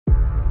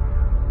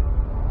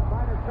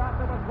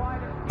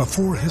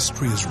Before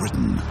history is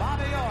written,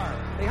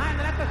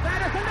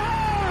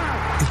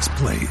 it's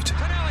played.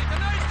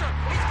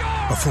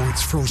 Before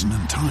it's frozen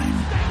in time,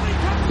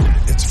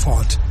 it's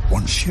fought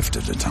one shift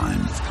at a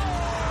time.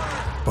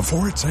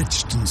 Before it's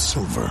etched in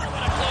silver,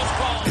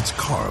 it's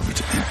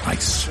carved in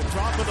ice.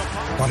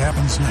 What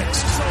happens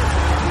next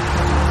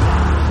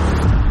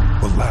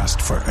will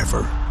last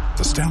forever.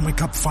 The Stanley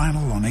Cup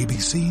Final on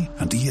ABC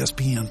and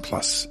ESPN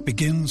Plus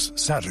begins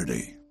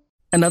Saturday.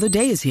 Another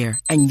day is here,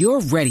 and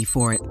you're ready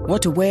for it.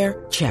 What to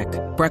wear? Check.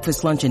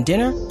 Breakfast, lunch, and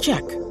dinner?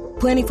 Check.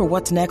 Planning for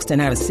what's next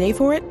and how to save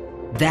for it?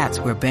 That's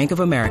where Bank of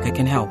America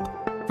can help.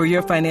 For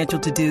your financial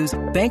to-dos,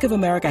 Bank of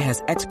America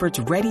has experts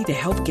ready to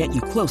help get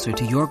you closer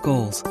to your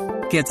goals.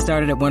 Get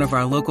started at one of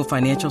our local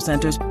financial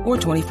centers or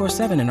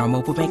 24/7 in our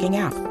mobile banking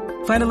app.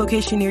 Find a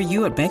location near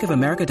you at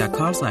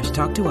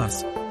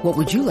bankofamerica.com/talktous. What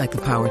would you like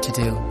the power to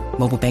do?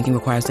 Mobile banking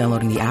requires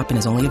downloading the app and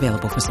is only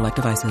available for select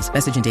devices.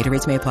 Message and data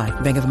rates may apply.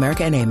 Bank of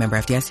America NA, member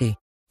FDIC.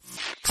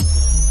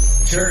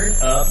 Turn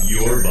up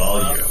your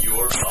volume.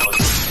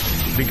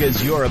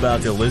 Because you're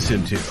about to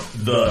listen to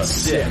The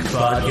Sick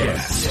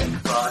Podcast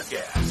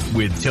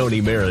with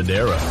Tony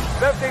Marinaro.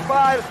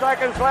 55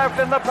 seconds left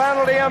in the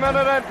penalty, a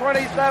minute and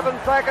 27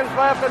 seconds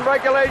left in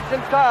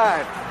regulation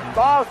time.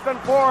 Boston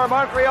 4,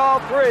 Montreal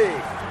 3.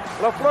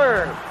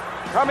 Lafleur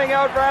coming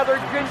out rather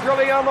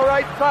gingerly on the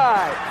right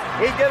side.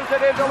 He gives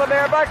it into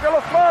Lemaire, back to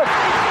Lafleur.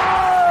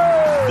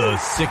 The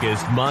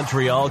sickest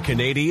Montreal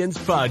Canadiens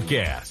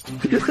podcast.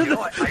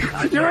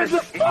 You're in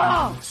the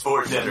ball!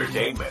 Sports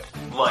entertainment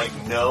like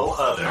no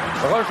other.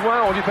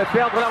 Rejoint, on lui fait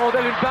perdre la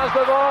rondelle, une passe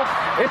devant.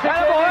 Et c'est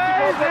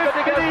le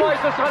dégagement, et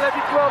ce sera la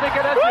victoire des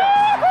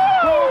Canadiens.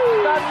 Coupe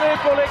Stanley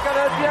pour les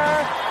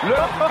Canadiens. Le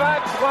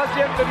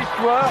 23e de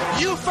l'histoire.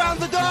 You found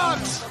the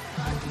dogs!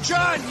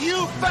 John,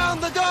 you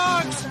found the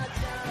dogs!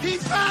 He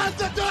found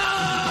the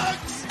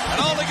dogs! And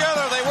all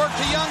together, they work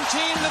the young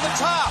team to the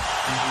top.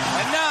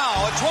 And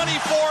now, a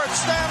 24th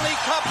Stanley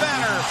Cup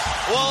banner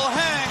will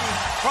hang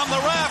from the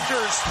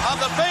rafters of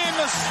the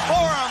famous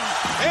Forum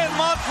in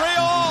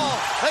Montreal.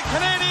 The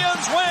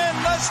Canadiens win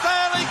the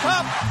Stanley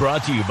Cup.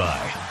 Brought to you by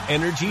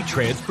Energy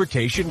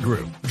Transportation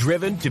Group.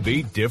 Driven to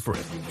be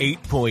different.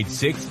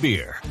 8.6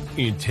 beer.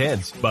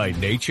 Intense by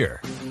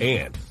nature.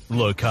 And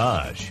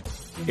Locage.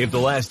 If the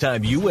last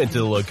time you went to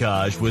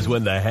Locage was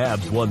when the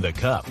Habs won the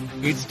Cup,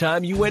 it's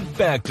time you went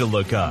back to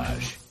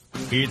Locage.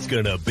 It's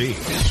gonna be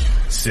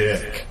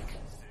sick.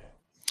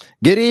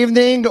 Good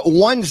evening,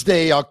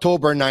 Wednesday,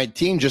 October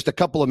 19, just a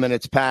couple of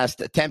minutes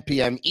past 10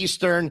 p.m.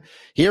 Eastern.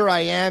 Here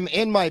I am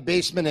in my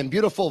basement in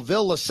beautiful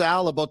Ville La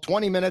Salle, about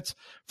 20 minutes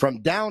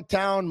from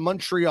downtown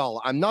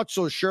Montreal. I'm not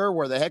so sure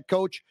where the head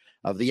coach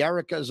of the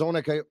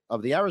Arizona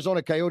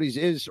Coyotes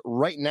is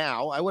right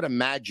now. I would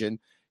imagine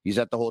he's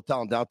at the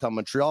hotel in downtown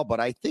Montreal, but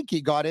I think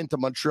he got into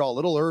Montreal a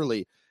little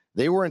early.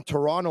 They were in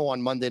Toronto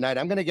on Monday night.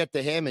 I'm going to get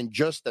to him in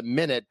just a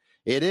minute.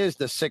 It is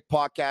the Sick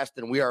Podcast,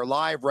 and we are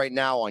live right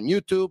now on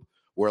YouTube.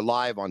 We're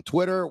live on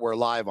Twitter. We're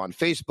live on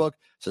Facebook.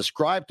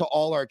 Subscribe to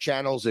all our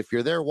channels. If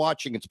you're there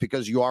watching, it's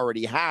because you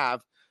already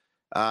have.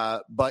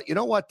 But you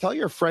know what? Tell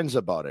your friends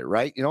about it,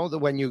 right? You know,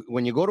 when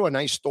you go to a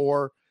nice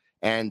store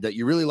and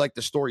you really like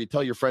the store, you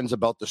tell your friends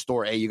about the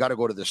store. Hey, you got to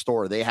go to the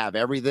store. They have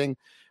everything.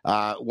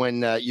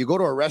 When you go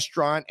to a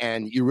restaurant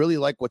and you really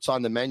like what's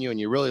on the menu and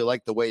you really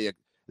like the way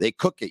they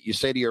cook it, you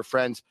say to your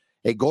friends,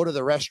 hey, go to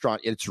the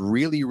restaurant. It's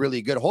really,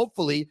 really good.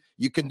 Hopefully,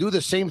 you can do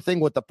the same thing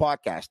with the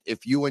podcast.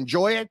 If you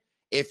enjoy it,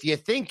 if you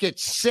think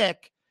it's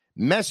sick,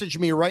 message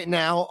me right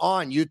now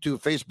on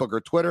YouTube, Facebook,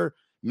 or Twitter,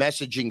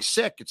 messaging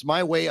sick. It's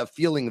my way of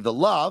feeling the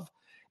love.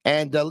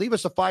 And leave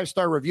us a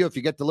 5-star review if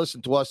you get to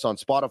listen to us on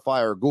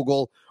Spotify or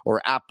Google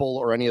or Apple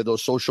or any of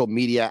those social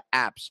media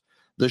apps.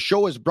 The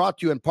show is brought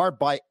to you in part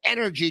by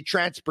Energy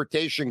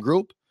Transportation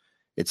Group.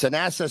 It's an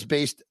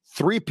assets-based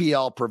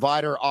 3PL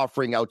provider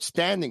offering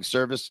outstanding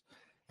service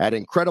at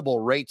incredible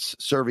rates,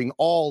 serving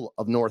all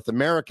of North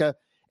America.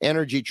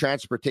 Energy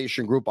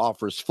Transportation Group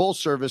offers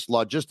full-service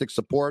logistics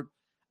support.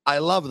 I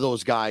love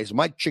those guys,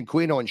 Mike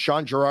Cinquino and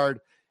Sean Gerard.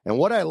 And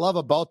what I love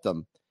about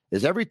them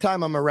is every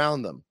time I'm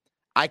around them,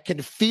 I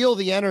can feel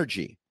the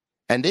energy,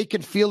 and they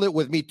can feel it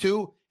with me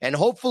too. And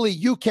hopefully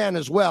you can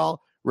as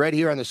well, right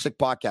here on the Sick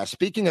Podcast.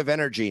 Speaking of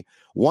energy,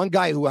 one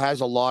guy who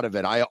has a lot of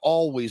it, I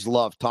always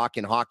love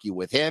talking hockey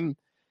with him.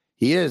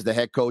 He is the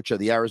head coach of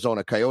the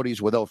Arizona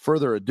Coyotes. Without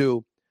further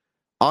ado,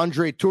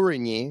 André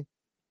Tourigny.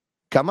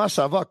 Comment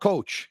ça va,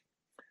 coach?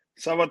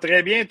 Ça va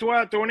très bien,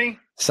 toi, Tony?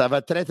 Ça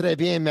va très, très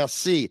bien,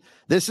 merci.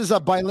 This is a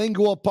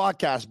bilingual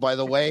podcast, by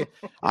the way.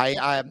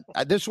 I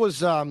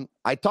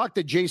talked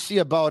to JC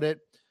about it.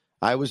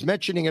 I was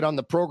mentioning it on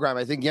the program,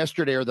 I think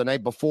yesterday or the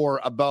night before,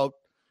 about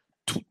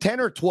 10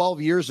 or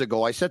 12 years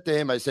ago. I said to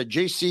him, I said,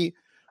 JC,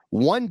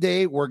 one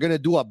day we're going to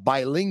do a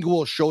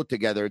bilingual show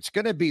together. It's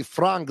going to be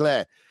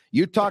franglais.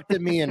 You talk to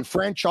me in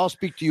French, I'll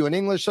speak to you in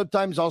English.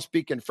 Sometimes I'll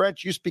speak in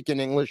French, you speak in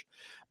English.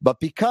 But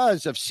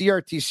because of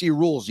CRTC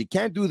rules, you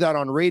can't do that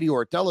on radio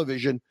or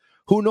television.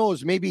 Who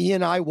knows? Maybe he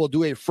and I will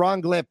do a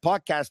franglais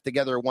podcast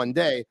together one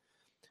day.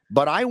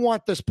 But I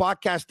want this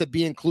podcast to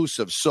be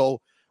inclusive.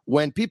 So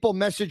when people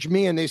message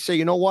me and they say,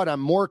 you know what, I'm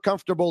more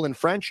comfortable in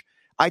French,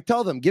 I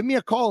tell them, give me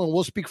a call and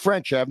we'll speak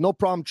French. I have no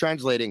problem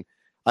translating.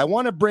 I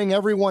want to bring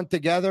everyone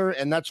together,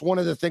 and that's one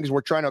of the things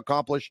we're trying to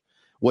accomplish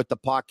with the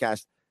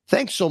podcast.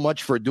 Thanks so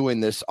much for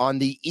doing this on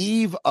the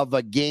eve of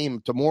a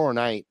game tomorrow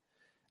night.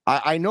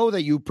 I know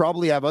that you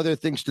probably have other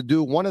things to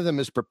do. One of them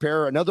is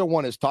prepare. Another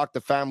one is talk to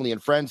family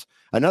and friends.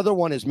 Another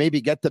one is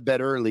maybe get to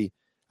bed early.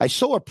 I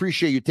so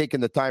appreciate you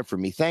taking the time for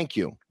me. Thank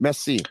you.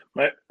 Merci.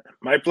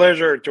 My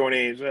pleasure,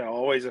 Tony. It's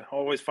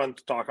always fun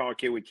to talk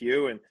hockey with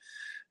you. And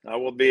I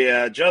will be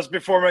just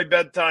before my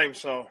bedtime,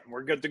 so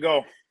we're good to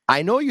go.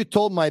 I know you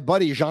told my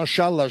buddy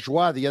Jean-Charles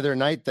Lajoie the other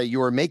night that you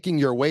were making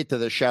your way to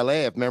the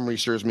chalet, if memory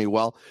serves me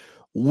well.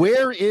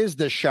 Where is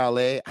the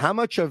chalet? How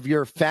much of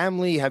your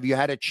family have you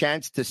had a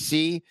chance to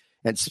see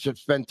and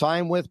spend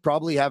time with,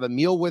 probably have a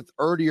meal with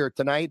earlier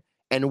tonight?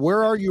 And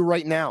where are you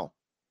right now?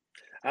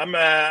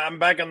 I'm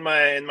back in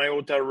my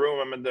hotel room.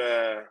 I'm in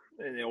the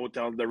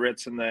hotel the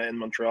Ritz in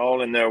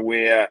Montreal, and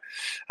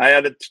I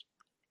had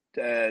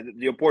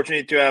the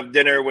opportunity to have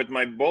dinner with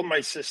both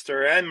my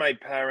sister and my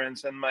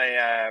parents and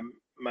my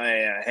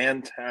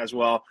aunt as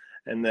well,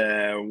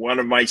 and one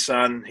of my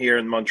son here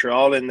in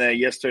Montreal. And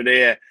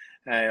yesterday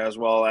I as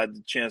well had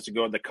the chance to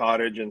go to the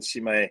cottage and see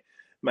my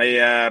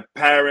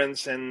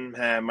parents and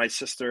my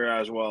sister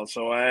as well.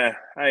 So I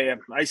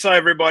saw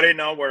everybody.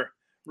 Now we're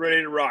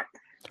ready to rock.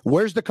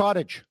 Where's the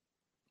cottage?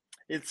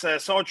 It's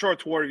South Shore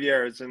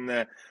Trois-Rivières. It's in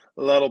a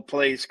little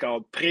place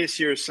called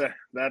Précieux.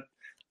 That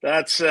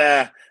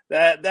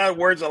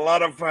word's a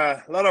lot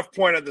of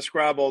point at the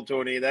Scrabble,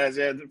 Tony. That's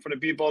it. For the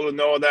people who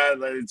know that,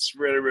 it's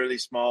really, really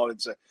small.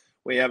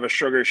 We have a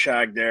sugar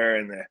shack there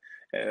and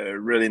a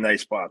really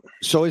nice spot.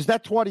 So is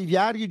that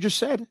Trois-Rivières you just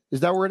said? Is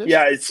that where it is?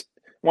 Yeah, it's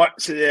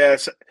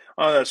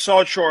on the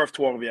South Shore of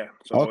Trois-Rivières.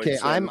 So okay,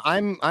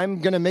 I'm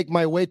going to make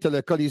my way to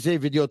the Colisée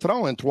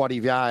Vidéotron in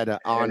Trois-Rivières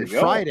on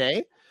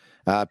Friday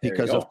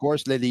because, of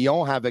course, les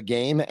Lions have a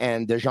game,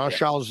 and the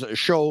Jean-Charles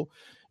show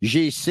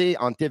GC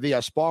on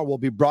TVA Sport will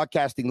be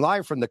broadcasting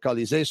live from the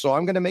Colisée. So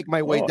I'm going to make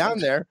my way down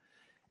there.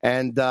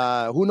 And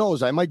who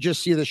knows? I might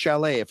just see the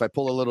chalet if I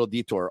pull a little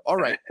detour. All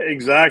right.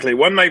 Exactly.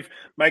 One of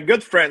my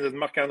good friends is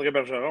Marc-André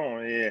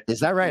Bergeron.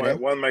 Is that right?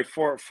 One of my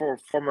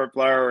former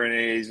player,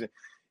 and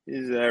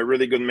he's a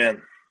really good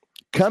man.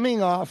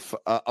 Coming off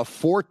a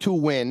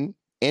 4-2 win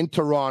in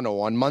Toronto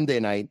on Monday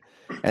night,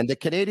 and the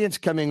Canadiens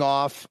coming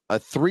off a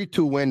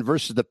 3-2 win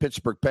versus the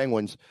Pittsburgh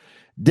Penguins,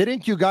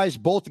 didn't you guys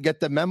both get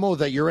the memo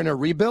that you're in a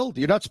rebuild?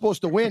 You're not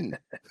supposed to win.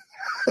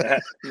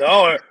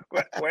 No,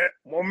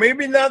 well,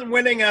 maybe not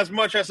winning as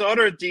much as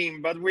other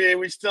team, but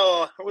we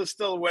still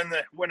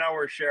win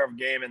our share of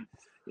game. And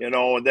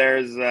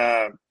there's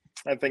I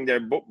think they're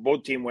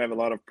both teams have a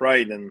lot of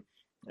pride, and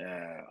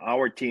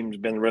our team's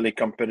been really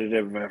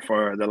competitive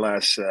for the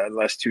last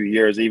 2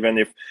 years. Even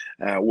if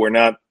we're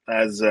not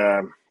as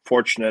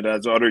fortunate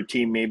as other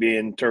team, maybe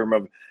in terms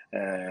of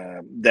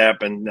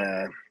depth and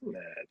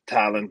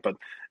talent, but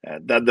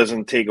that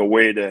doesn't take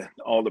away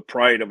all the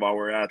pride of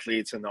our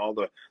athletes and all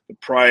the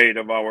pride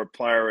of our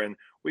player. And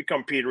we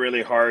compete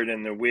really hard,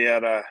 and we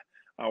had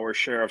our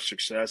share of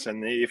success.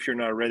 And if you're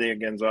not ready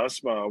against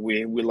us,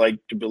 we like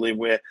to believe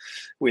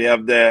we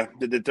have the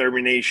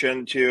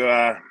determination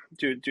to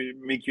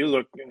make you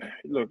look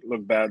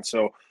bad.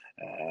 So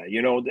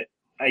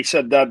I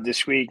said that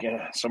this week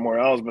somewhere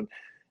else, but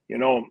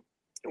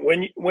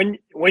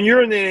when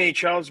you're in the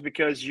NHL, it's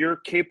because you're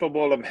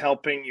capable of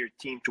helping your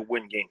team to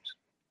win games.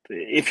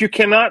 If you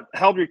cannot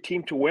help your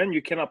team to win,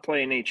 you cannot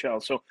play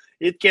NHL. So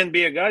it can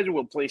be a guy who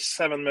will play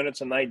 7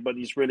 minutes a night, but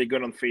he's really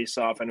good on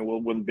face-off and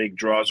will win big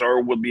draws,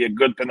 or will be a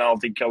good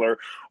penalty killer,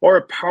 or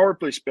a power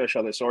play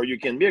specialist. Or you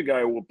can be a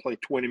guy who will play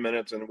 20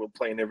 minutes and will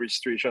play in every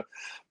situation.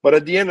 But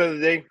at the end of the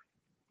day,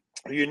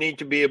 you need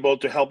to be able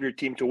to help your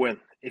team to win.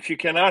 If you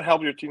cannot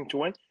help your team to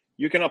win,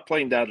 you cannot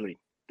play in that league.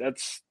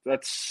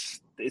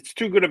 It's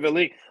too good of a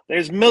league.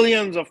 There's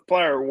millions of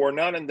players who are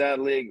not in that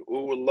league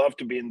who would love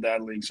to be in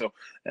that league. So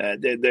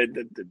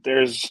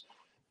there's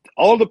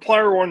all the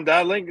players who are in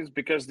that league is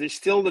because they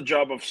steal the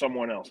job of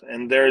someone else.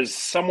 And there's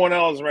someone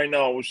else right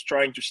now who's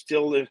trying to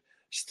steal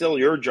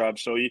your job.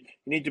 So you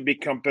need to be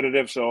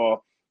competitive.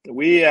 So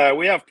we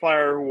have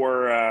players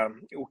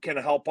who can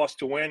help us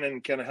to win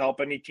and can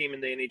help any team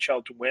in the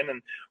NHL to win.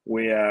 And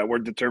we're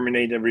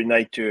determined every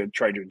night to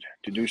try to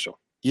do so.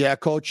 Yeah,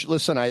 Coach,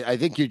 listen, I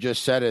think you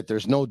just said it.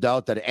 There's no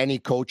doubt that any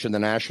coach in the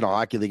National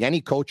Hockey League,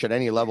 any coach at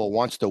any level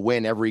wants to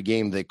win every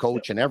game they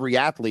coach, and every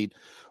athlete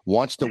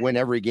wants to win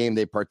every game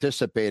they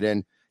participate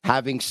in.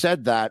 Having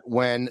said that,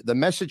 when the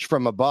message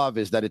from above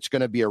is that it's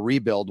going to be a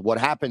rebuild, what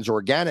happens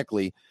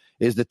organically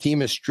is the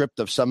team is stripped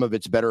of some of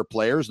its better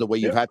players, the way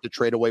you've had to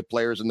trade away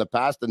players in the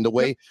past, and the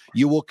way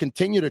you will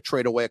continue to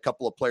trade away a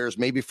couple of players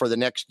maybe for the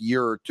next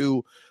year or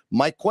two.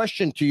 My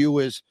question to you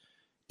is,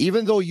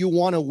 even though you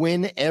want to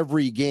win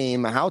every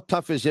game, how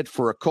tough is it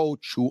for a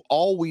coach who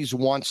always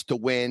wants to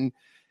win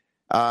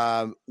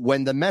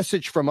when the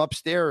message from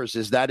upstairs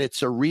is that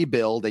it's a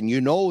rebuild and you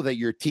know that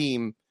your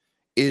team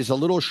is a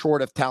little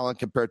short of talent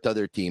compared to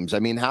other teams? I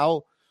mean,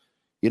 how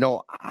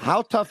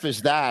How tough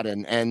is that?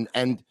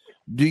 And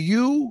do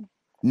you,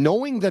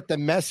 knowing that the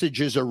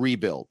message is a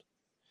rebuild,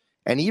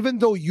 and even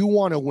though you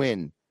want to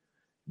win,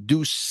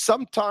 do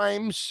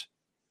sometimes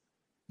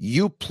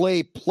you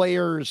play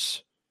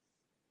players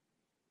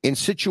in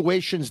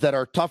situations that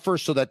are tougher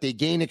so that they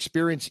gain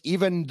experience,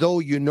 even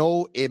though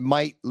it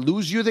might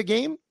lose you the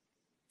game?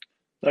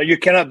 No, you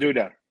cannot do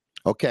that.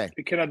 Okay.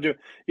 You cannot do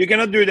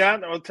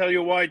that. I'll tell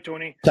you why,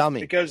 Tony. Tell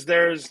me. Because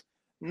there's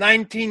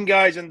 19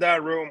 guys in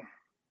that room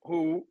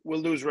who will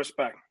lose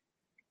respect.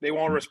 They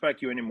won't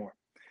respect you anymore.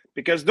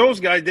 Because those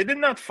guys, they did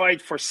not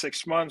fight for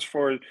 6 months,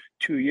 for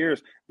 2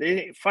 years.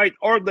 They fight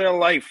all their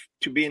life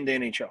to be in the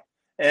NHL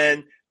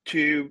and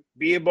to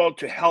be able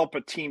to help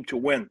a team to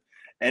win.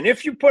 And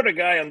if you put a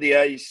guy on the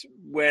ice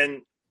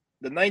when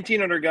the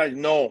 19 other guys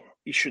know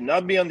he should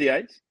not be on the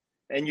ice,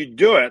 and you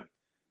do it,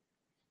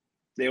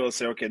 they will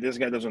say, okay, this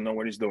guy doesn't know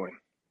what he's doing.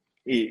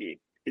 They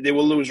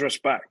will lose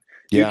respect.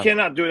 Yeah. You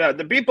cannot do that.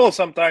 The people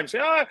sometimes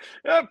say,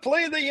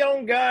 play the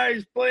young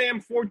guys, play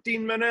them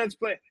 14 minutes.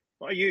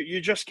 Well,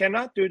 you just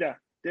cannot do that.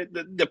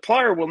 The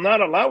player will not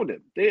allow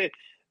it.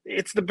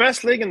 It's the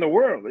best league in the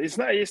world. It's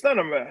not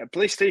a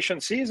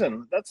PlayStation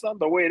season. That's not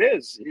the way it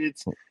is.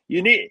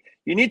 You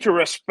need to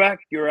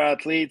respect your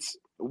athletes.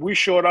 We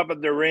showed up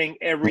at the ring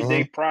every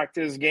day,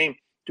 practice game,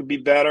 to be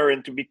better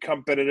and to be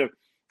competitive.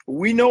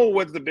 We know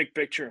what's the big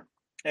picture.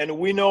 And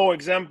we know,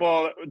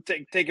 example,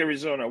 take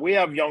Arizona. We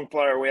have young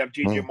player. We have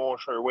J.J.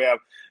 Mosher. We have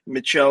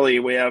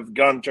Michelli. We have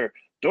Gunter.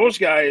 Those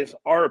guys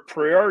are a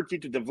priority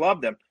to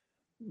develop them.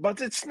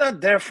 But it's not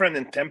different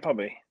in Tampa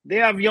Bay. They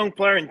have young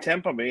player in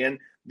Tampa Bay, and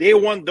they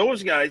want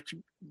those guys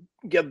to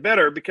get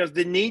better because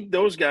they need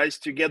those guys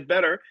to get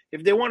better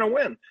if they want to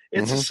win.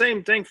 It's the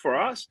same thing for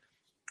us.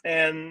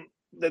 And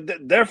the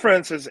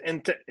difference is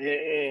in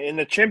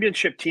the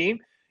championship team,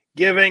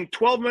 giving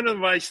 12 minutes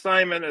of ice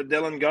time and a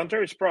Dylan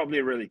Gunter is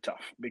probably really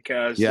tough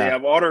because they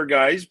have other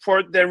guys.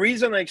 For the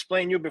reason I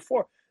explained you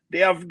before, they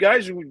have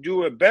guys who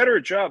do a better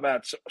job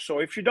at. So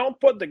if you don't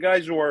put the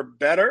guys who are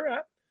better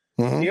at,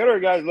 the other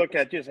guys look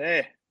at you and say,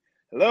 hey,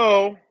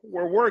 hello,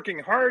 we're working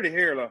hard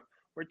here. Look.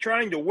 We're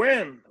trying to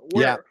win.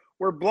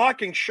 We're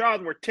blocking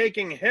shot. We're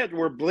taking hit.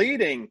 We're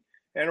bleeding,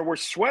 and we're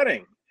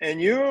sweating.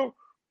 And you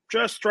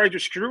just try to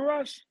screw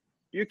us?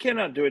 You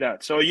cannot do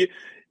that. So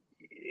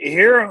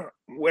here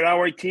with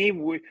our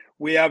team,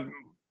 we have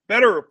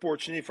better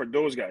opportunity for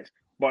those guys,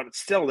 but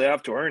still they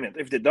have to earn it.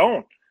 If they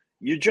don't,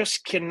 you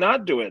just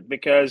cannot do it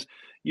because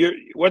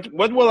what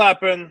will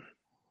happen,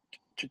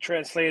 to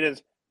translate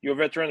is, your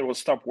veteran will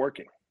stop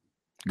working.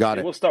 Got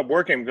it. They will stop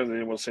working because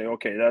they will say,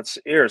 okay,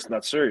 it's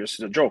not serious.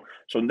 It's a joke.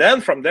 So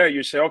then from there,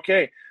 you say,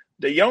 okay,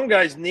 the young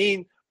guys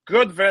need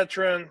good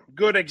veteran,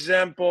 good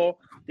example.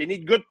 They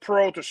need good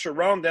pro to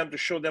surround them, to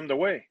show them the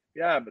way.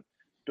 Yeah, but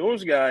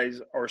those guys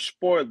are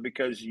spoiled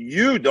because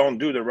you don't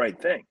do the right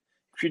thing.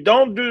 If you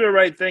don't do the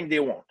right thing, they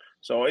won't.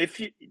 So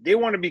if they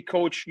want to be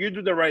coached, you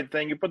do the right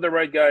thing. You put the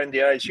right guy in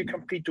the ice. You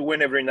compete to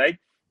win every night.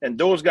 And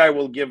those guys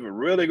will give a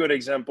really good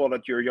example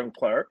that you're a young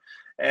player.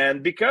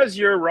 And because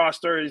your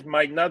roster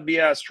might not be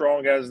as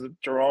strong as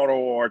Toronto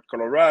or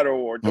Colorado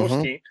or those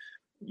teams,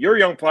 your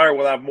young player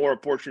will have more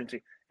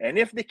opportunity. And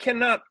if they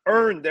cannot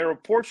earn their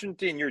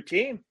opportunity in your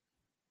team,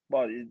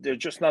 well,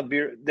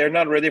 they're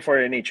not ready for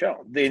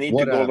NHL. They need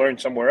to go learn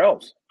somewhere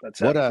else.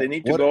 That's it. They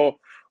need to go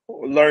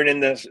learn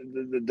in the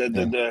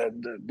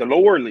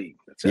lower league.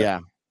 That's it. Yeah.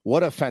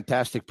 What a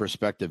fantastic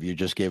perspective you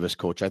just gave us,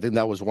 Coach. I think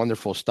that was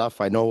wonderful stuff.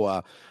 I know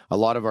a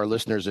lot of our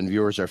listeners and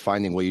viewers are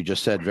finding what you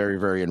just said very,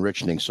 very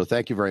enriching. So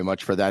thank you very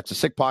much for that. It's a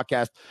Sick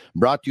Podcast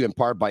brought to you in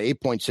part by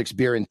 8.6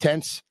 Beer.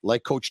 Intense,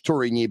 like Coach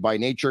Tourigny by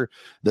nature.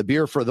 The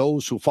beer for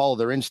those who follow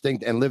their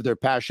instinct and live their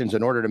passions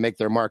in order to make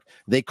their mark.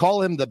 They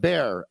call him the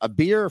Bear. A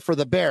beer for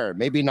the Bear.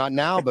 Maybe not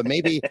now, but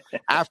maybe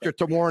after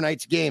tomorrow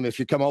night's game if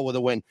you come out with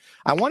a win.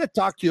 I want to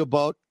talk to you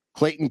about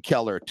Clayton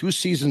Keller. 2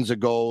 seasons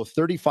ago,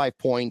 35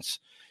 points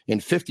in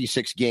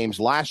 56 games.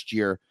 Last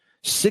year,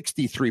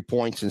 63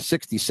 points in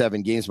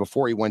 67 games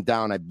before he went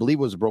down. I believe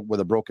it was with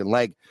a broken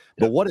leg.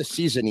 But what a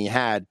season he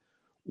had.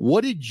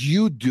 What did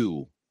you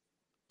do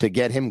to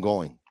get him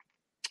going?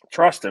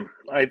 Trust him.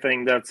 I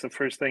think that's the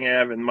first thing I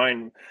have in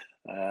mind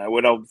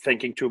without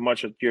thinking too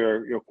much of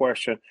your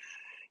question.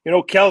 You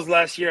know, Kel's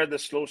last year had the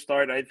slow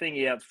start. I think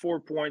he had 4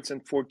 points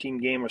in 14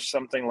 games or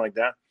something like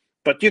that.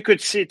 But you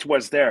could see it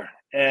was there.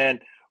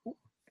 And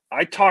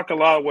I talk a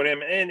lot with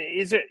him. And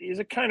he's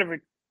a kind of a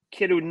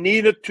kid who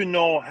needed to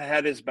know I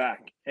had his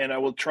back, and I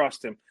will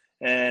trust him.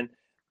 And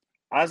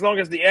as long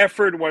as the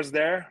effort was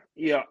there,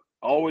 he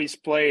always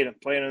played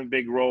a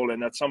big role.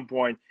 And at some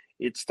point,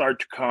 it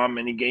started to come,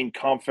 and he gained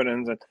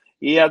confidence. And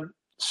he had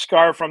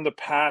scar from the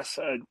past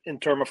in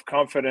terms of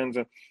confidence.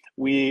 And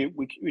we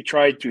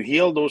tried to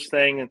heal those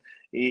things, and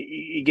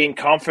he gained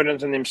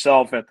confidence in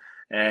himself,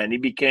 and he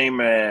became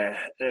a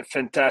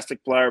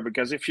fantastic player.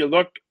 Because if you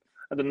look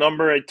at the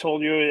number I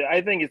told you,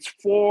 I think it's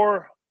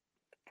 4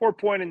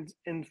 points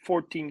in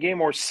 14 games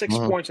or 6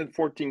 points in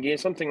 14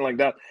 games, something like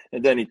that.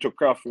 And then he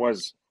took off.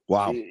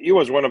 Wow. He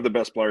was one of the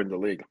best players in the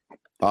league.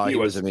 He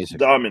was amazing.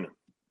 Dominant.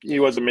 He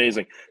was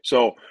amazing.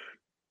 So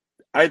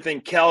I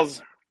think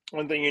Kel's,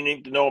 one thing you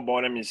need to know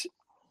about him is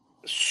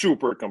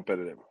super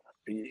competitive.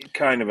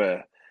 Kind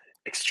of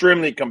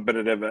extremely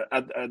competitive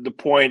at the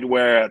point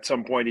where at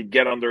some point he'd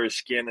get under his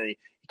skin and he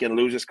can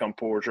lose his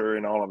composure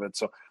and all of it.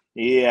 So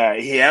yeah,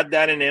 he had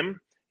that in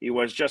him. It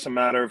was just a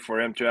matter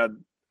for him to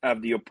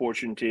have the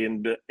opportunity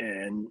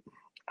and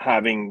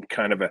having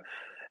kind of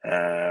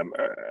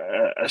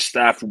a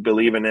staff who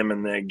believe in him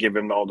and they give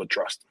him all the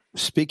trust.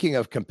 Speaking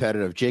of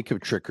competitive, Jacob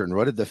Trickern,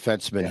 what a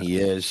defenseman he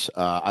is.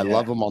 I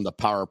love him on the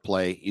power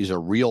play. He's a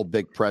real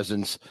big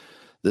presence.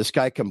 This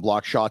guy can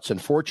block shots.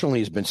 Unfortunately,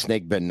 he's been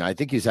snake bitten. I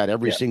think he's had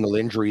every single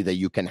injury that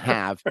you can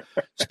have.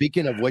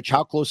 Speaking of which,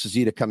 how close is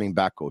he to coming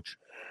back, Coach?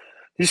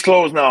 He's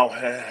close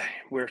now.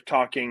 We're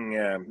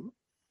talking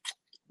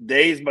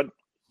days, but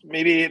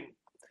maybe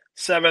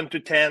 7 to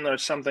 10 or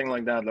something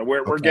like that.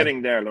 We're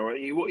getting there.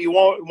 He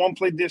won't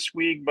play this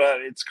week, but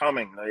it's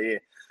coming.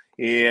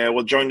 He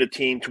will join the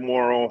team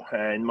tomorrow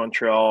in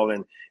Montreal,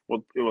 and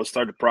we'll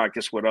start to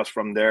practice with us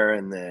from there.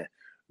 And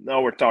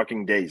now we're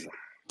talking days.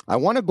 I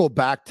want to go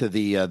back to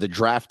the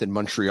draft in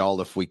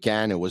Montreal if we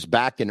can. It was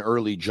back in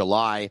early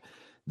July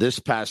this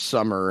past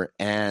summer,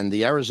 and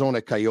the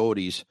Arizona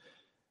Coyotes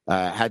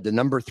had the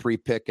number 3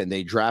 pick, and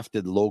they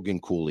drafted Logan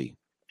Cooley.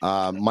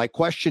 My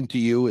question to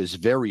you is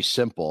very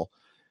simple.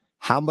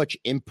 How much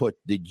input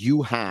did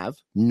you have,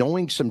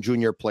 knowing some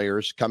junior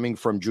players coming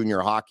from junior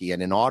hockey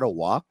and in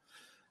Ottawa?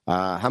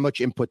 How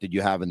much input did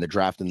you have in the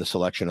draft and the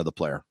selection of the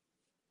player?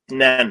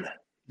 None.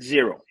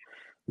 Zero.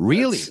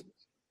 Really?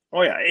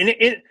 Oh, yeah.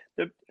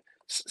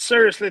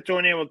 Seriously,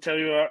 Tony, I will tell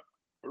you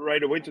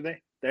right away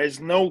today, there is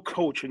no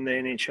coach in the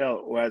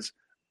NHL who has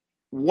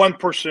one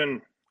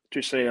person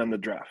to say on the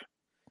draft.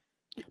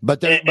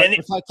 But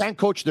if I can't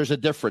coach, there's a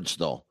difference,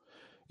 though.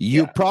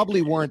 You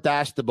probably weren't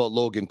asked about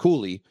Logan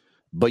Cooley,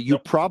 but you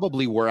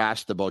probably were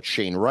asked about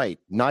Shane Wright.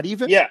 Not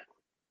even? Yeah.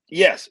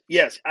 Yes.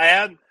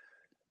 I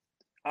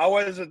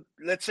was,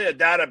 let's say, a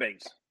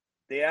database.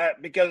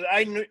 Because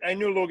I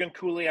knew Logan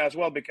Cooley as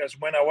well, because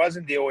when I was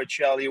in the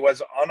OHL, he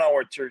was on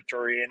our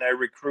territory, and I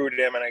recruited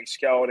him and I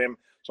scouted him.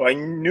 So I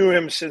knew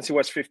him since he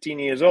was 15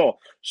 years old.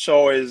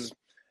 So is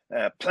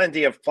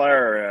plenty of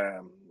fire.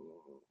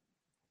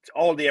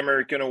 All the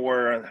American who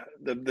were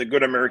the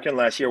good American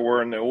last year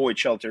were in the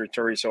OHL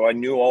territory. So I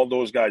knew all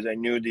those guys. I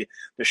knew the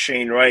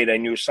Shane Wright. I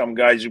knew some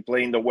guys who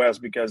play in the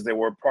West because they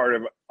were part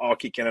of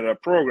Hockey Canada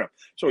program.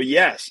 So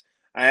yes,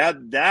 I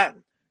had that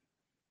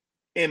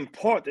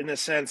input in the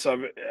sense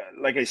of,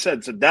 like I said,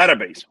 it's a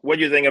database. What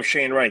do you think of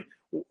Shane Wright?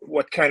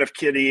 What kind of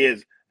kid he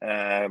is?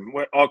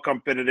 How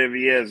competitive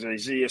he is?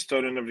 Is he a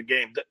student of the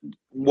game?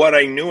 What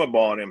I knew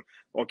about him.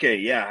 Okay,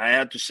 yeah, I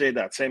had to say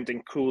that. Same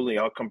thing, Cooley,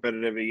 how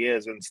competitive he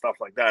is and stuff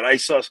like that. I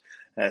saw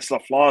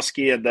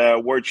Slavkovsky at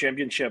the World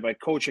Championship. I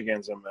coach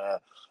against him.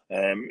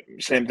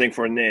 Same thing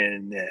for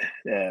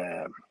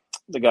the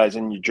guys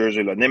in New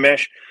Jersey, like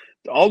Nimesh.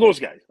 All those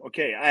guys.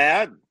 Okay,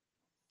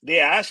 they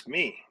asked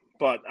me,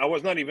 but I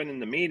was not even in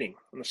the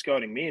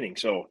scouting meeting.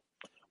 So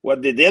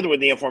what they did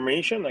with the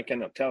information, I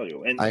cannot tell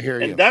you. And I hear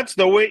you. And that's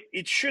the way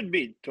it should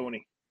be,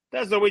 Tony.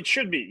 That's the way it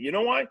should be. You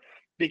know why?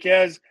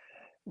 Because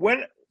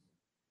when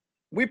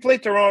we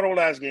played Toronto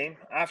last game,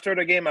 after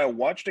the game, I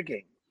watched the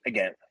game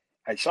again.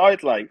 I saw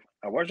it live.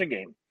 I watched the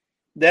game.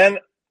 Then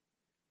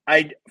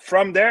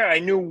from there, I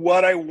knew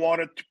what I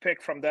wanted to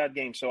pick from that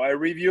game. So I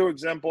review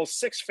example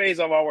 6 phase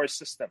of our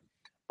system,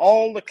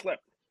 all the clip.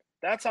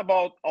 That's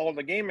about all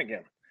the game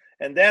again.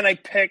 And then I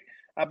pick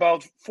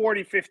about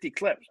 40, 50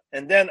 clips.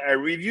 And then I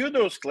review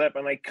those clips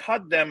and I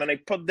cut them and I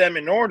put them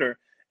in order.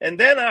 And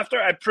then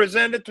after I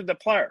present it to the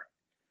player.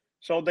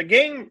 So the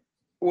game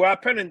who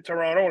happened in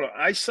Toronto,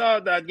 I saw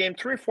that game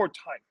 3 or 4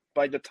 times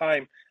by the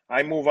time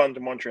I move on to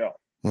Montreal.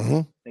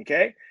 Mm-hmm.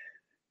 Okay?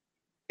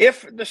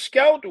 If the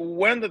scout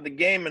went to the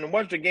game and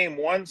watched the game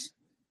once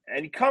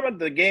and he come at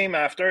the game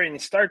after and he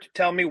start to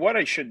tell me what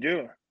I should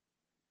do,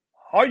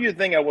 how do you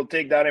think I will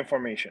take that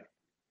information?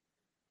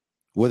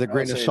 With a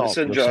grain of salt.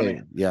 Listen,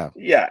 Johnny. Yeah.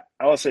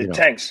 I will say,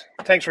 thanks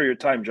for your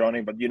time,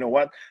 Johnny. But you know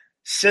what?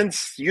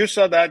 Since you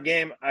saw that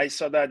game, I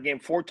saw that game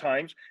 4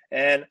 times,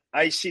 and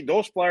I see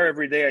those players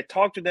every day. I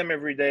talk to them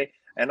every day,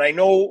 and I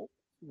know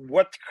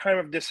what kind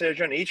of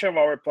decision each of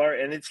our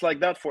players, and it's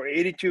like that for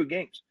 82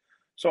 games.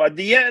 So at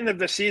the end of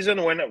the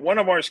season, when one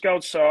of our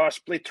scouts saw us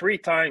play 3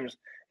 times,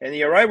 and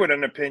he arrived with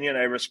an opinion,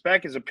 I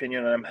respect his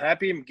opinion, and I'm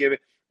happy to give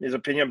his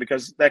opinion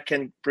because that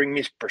can bring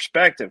me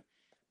perspective.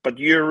 But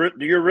do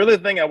you really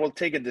think I will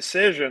take a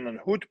decision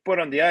on who to put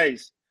on the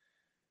ice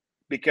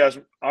because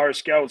our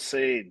scouts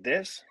say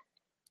this?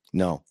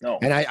 No.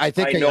 And I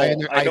think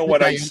I know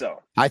what I saw.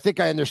 I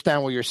think I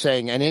understand what you're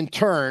saying. And in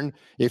turn,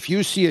 if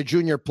you see a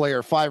junior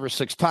player 5 or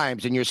 6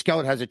 times and your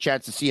scout has a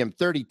chance to see him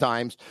 30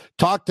 times,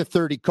 talk to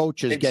 30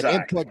 coaches, get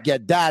input,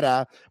 get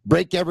data,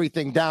 break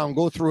everything down,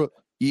 go through it.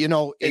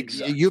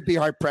 You'd be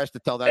hard pressed to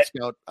tell that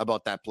scout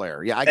about that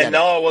player. Yeah, I get it. And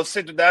now I will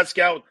say to that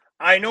scout,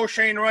 I know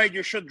Shane Wright,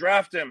 you should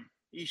draft him.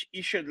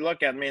 He should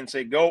look at me and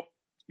say, go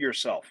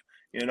yourself.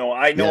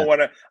 I know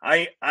what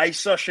I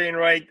saw Shane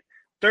Wright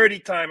 30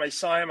 times. I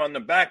saw him on the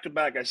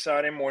back-to-back. I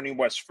saw him when he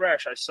was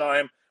fresh. I saw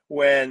him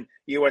when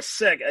he was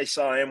sick. I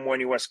saw him when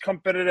he was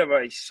competitive.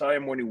 I saw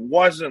him when he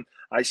wasn't.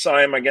 I saw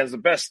him against the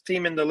best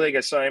team in the league.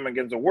 I saw him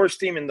against the worst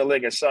team in the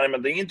league. I saw him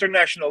at the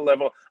international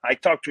level. I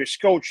talked to his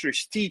coach, to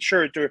his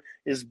teacher, to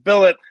his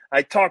billet.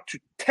 I talked to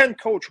 10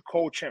 coaches who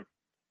coach him.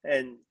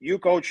 And you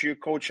coach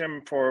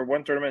him for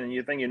one tournament, and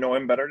you think you know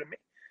him better than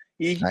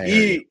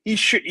me. He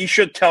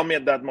should tell me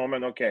at that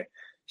moment, okay,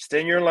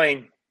 stay in your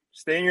lane,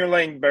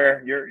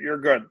 Bear. You're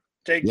good.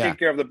 Take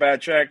care of the bad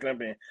check,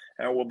 and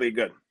we'll be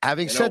good.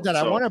 Having said that,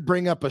 I want to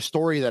bring up a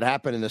story that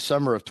happened in the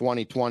summer of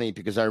 2020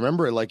 because I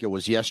remember it like it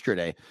was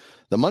yesterday.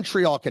 The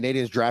Montreal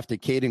Canadiens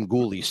drafted Caden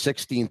Gooley,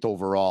 16th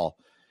overall.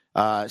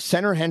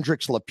 Center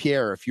Hendrix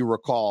Lapierre, if you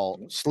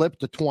recall,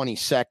 slipped to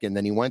 22nd,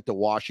 then he went to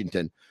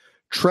Washington.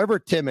 Trevor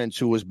Timmons,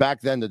 who was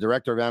back then the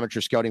director of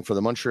amateur scouting for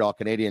the Montreal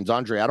Canadiens,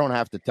 Andre, I don't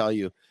have to tell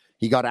you,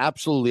 he got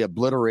absolutely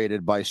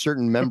obliterated by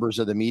certain members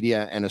of the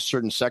media and a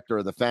certain sector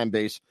of the fan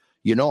base.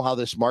 You know how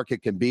this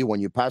market can be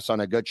when you pass on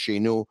a good chez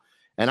nous.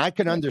 And I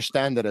can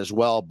understand it as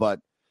well, but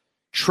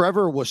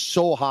Trevor was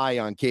so high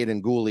on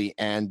Caden Gooley,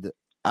 and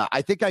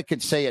I think I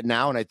could say it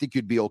now, and I think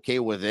you'd be okay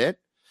with it.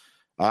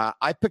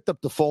 I picked up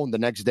the phone the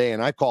next day,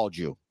 and I called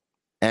you,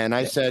 and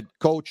I said,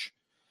 Coach,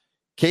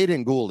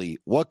 Caden Gooley,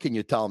 what can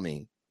you tell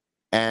me?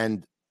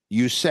 And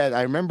you said,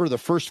 I remember the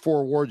first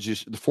four words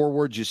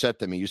you said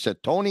to me. You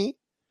said, Tony,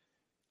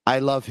 I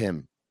love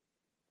him.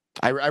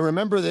 I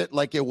remember that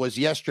like it was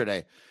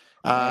yesterday.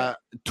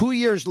 2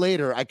 years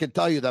later, I can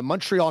tell you that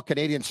Montreal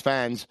Canadiens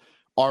fans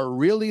are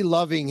really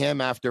loving him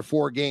after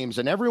 4 games.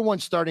 And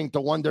everyone's starting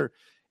to wonder,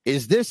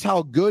 is this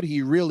how good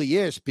he really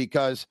is?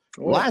 Because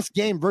last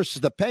game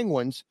versus the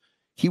Penguins,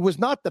 he was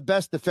not the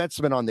best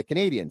defenseman on the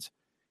Canadiens.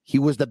 He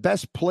was the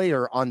best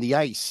player on the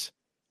ice,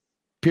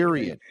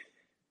 period.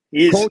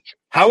 Coach,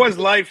 how was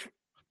life?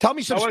 Tell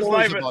me some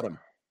stories about him.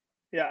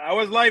 Yeah, I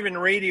was live in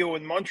radio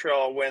in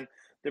Montreal when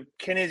the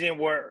Canadiens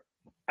were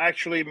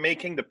actually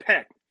making the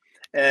pick.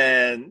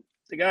 And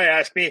the guy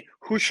asked me,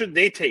 who should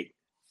they take? I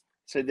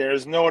said,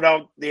 there's no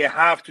doubt they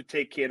have to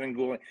take Caden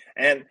Gooley.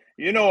 And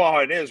you know how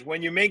it is.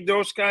 When you make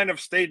those kind of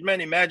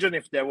statements, imagine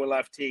if they will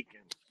have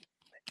taken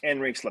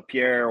Henrix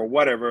Lapierre or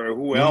whatever,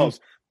 who else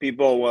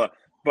people will.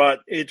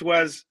 But it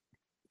was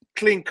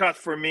clean cut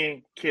for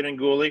me, Caden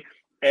Gooley.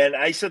 And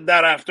I said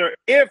that after,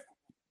 if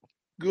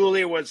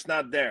Gooley was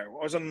not there,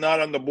 wasn't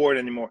not on the board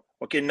anymore.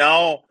 Okay,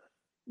 now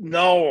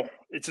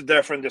it's a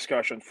different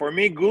discussion. For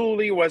me,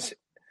 Gooley was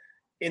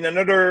in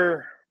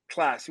another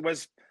class. He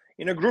was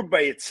in a group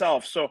by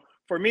itself. So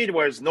for me, there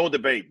was no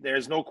debate.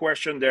 There's no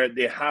question there.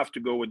 They have to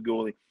go with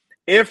Gooley.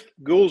 If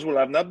Gools will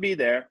have not be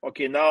there,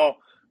 okay, now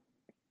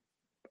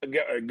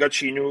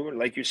Gachinu,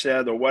 like you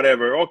said, or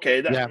whatever.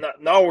 Okay,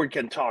 now we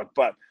can talk.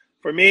 But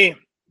for me,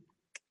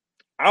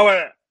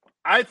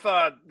 I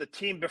thought the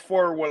team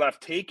before will have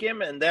taken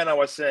him, and then I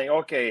was saying,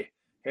 okay,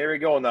 here we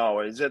go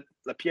now. Is it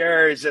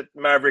Lapierre? Is it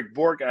Maverick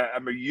Bourque?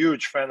 I'm a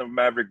huge fan of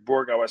Maverick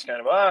Bourque. I was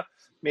kind of,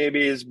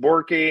 maybe it's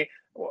Bourque.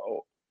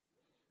 Well,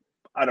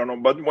 I don't know.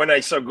 But when I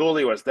saw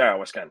Gooley was there, I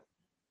was kind of.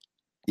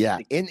 Yeah,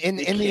 in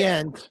the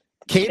end,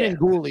 Caden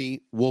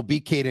Gooley will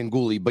be Caden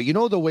Gooley. But you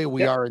know the way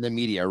we are in the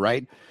media,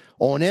 right?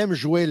 On aime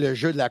jouer le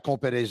jeu de la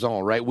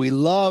comparaison, right? We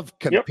love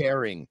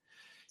comparing.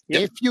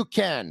 If you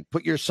can,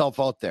 put yourself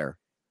out there.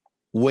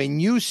 When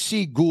you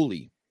see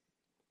Gooley,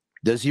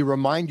 does he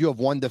remind you of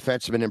one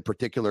defenseman in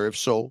particular? If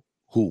so,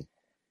 who?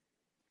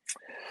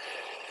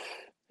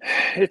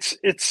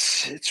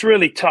 It's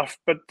really tough,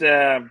 but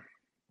Gools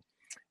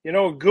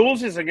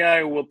is a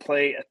guy who will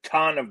play a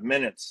ton of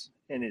minutes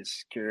in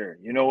his career.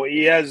 You know,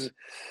 he has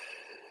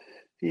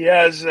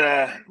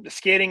the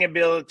skating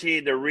ability,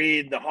 the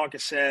read, the hockey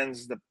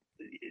sense, the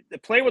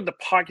play with the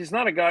puck. He's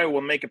not a guy who will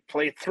make a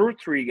play through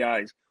 3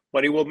 guys.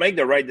 But he will make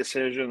the right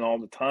decision all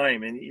the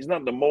time. And he's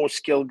not the most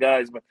skilled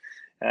guys, but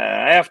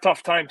I have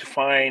tough time to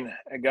find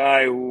a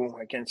guy who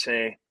I can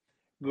say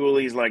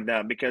Gooley's like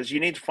that, because you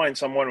need to find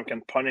someone who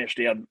can punish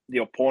the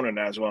opponent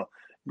as well.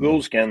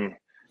 Gools can,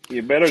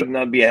 you better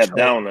not be a head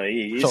down.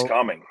 He's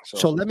coming.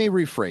 So let me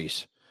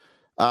rephrase.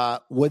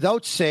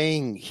 Without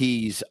saying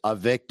he's a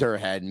Victor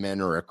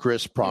Hedman or a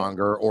Chris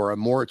Pronger or a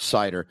Mort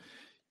Seider,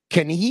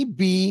 can he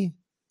be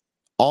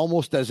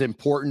almost as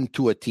important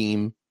to a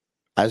team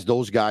as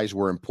those guys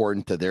were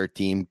important to their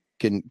team?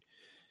 In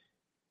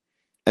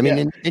your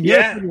opinion,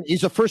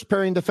 he's a first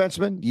pairing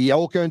defenseman. Yeah,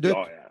 okay, do it.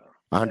 Oh yeah,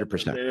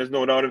 100%. There's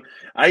no doubt.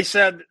 I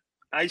said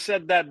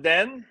that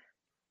then,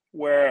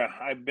 where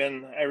I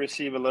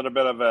receive a little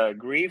bit of a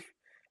grief.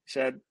 I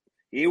said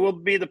he will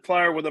be the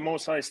player with the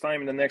most ice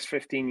time in the next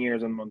 15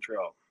 years in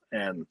Montreal,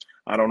 and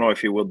I don't know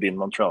if he will be in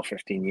Montreal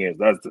 15 years.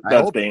 That's the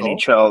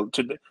NHL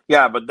today.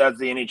 Yeah, but that's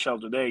the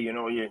NHL today. You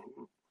know,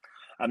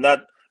 I'm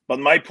not. But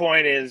my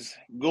point is,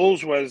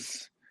 Gools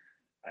was,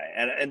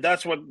 and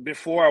that's what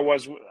before I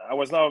was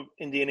not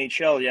in the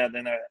NHL yet.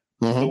 And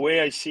the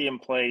way I see him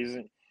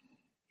play,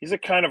 he's the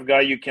kind of guy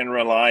you can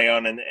rely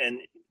on. And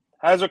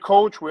as a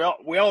coach, we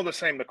all the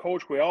same. The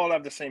coach, we all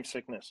have the same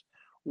sickness.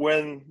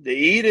 When the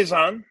heat is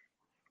on,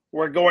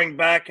 we're going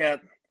back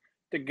at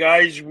the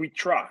guys we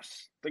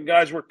trust, the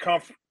guys we're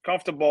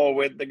comfortable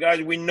with the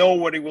guys we know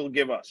what he will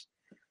give us.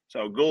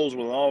 So Goals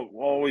will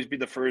always be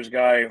the first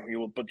guy. You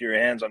will put your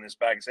hands on his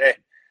back and say, hey,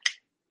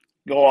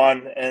 go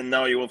on, and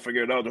now you will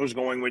figure it out who's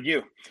going with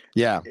you.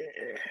 Yeah.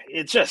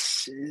 It's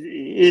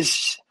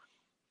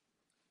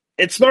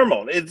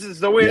normal. It's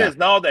the way it is.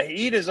 Now the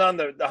heat is on,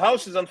 the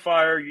house is on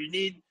fire. You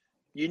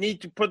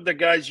need to put the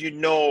guys you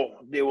know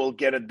they will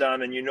get it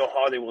done, and you know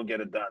how they will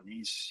get it done.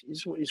 He's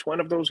one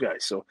of those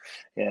guys. So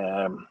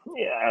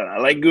I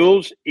like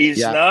Gould. He's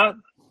not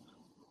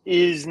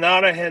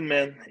a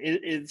headman.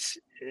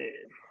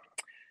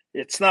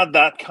 It's not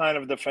that kind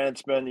of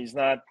defenseman. He's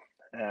not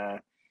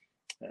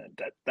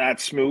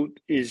that smooth.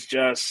 He's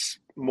just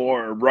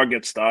more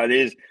rugged style.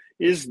 He's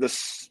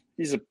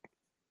a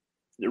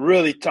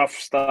really tough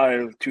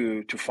style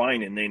to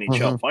find in the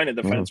NHL. Find a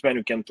defenseman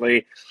who can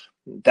play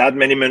that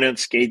many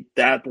minutes, skate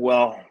that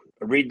well,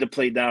 read the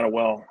play that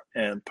well,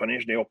 and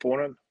punish the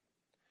opponent.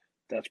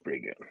 That's pretty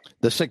good.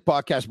 The Sick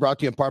Podcast brought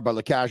to you in part by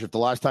Lacage. If the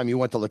last time you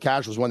went to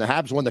Lacage was when the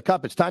Habs won the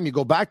Cup, it's time you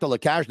go back to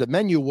Lacage. The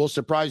menu will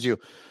surprise you.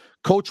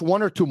 Coach,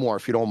 one or two more,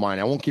 if you don't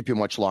mind. I won't keep you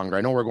much longer.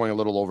 I know we're going a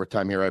little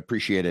overtime here. I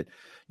appreciate it.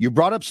 You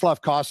brought up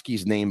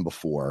Slafkovsky's name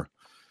before,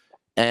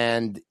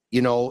 and,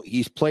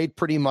 he's played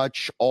pretty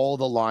much all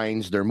the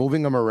lines. They're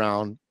moving him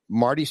around.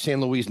 Marty St.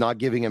 Louis not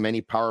giving him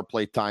any power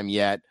play time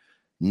yet.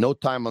 No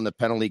time on the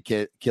penalty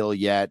kill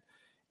yet.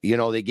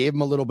 They gave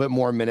him a little bit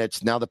more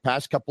minutes. Now, the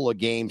past couple of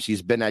games,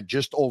 he's been at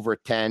just over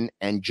 10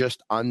 and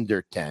just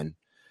under 10.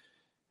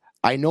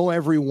 I know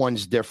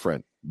everyone's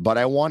different, but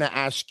I want to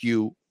ask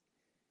you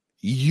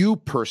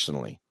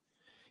personally,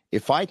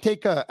 if I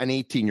take an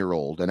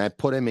 18-year-old and I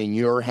put him in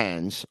your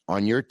hands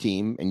on your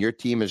team, and your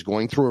team is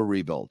going through a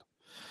rebuild,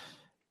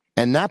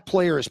 and that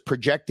player is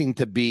projecting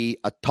to be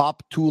a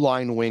top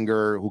two-line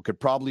winger who could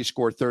probably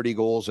score 30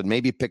 goals and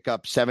maybe pick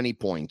up 70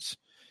 points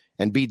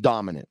and be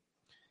dominant,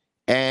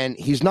 and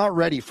he's not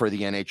ready for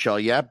the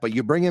NHL yet, but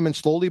you bring him in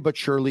slowly but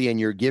surely and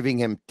you're giving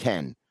him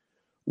 10,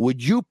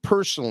 would you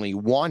personally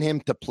want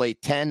him to play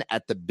 10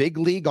 at the big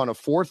league on a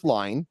fourth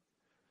line,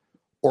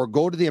 or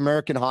go to the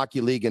American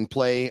Hockey League and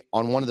play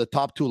on one of the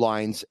top two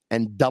lines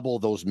and double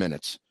those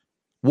minutes?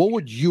 What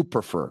would you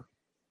prefer?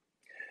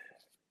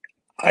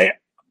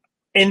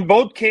 In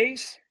both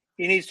cases,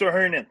 he needs to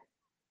earn it.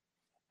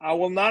 I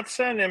will not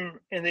send him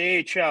in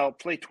the AHL,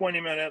 play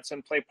 20 minutes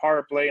and play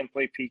power play and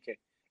play PK,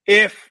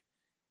 if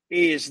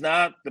he is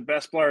not the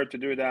best player to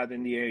do that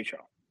in the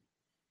AHL.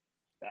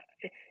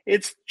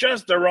 It's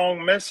just the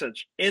wrong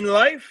message. In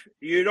life,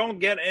 you don't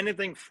get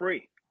anything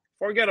free.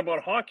 Forget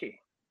about hockey.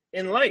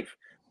 In life,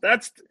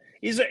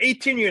 he's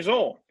 18 years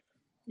old.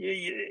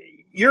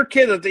 Your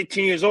kid at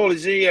 18 years old,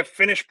 is he a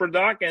finished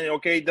product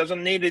and he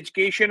doesn't need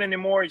education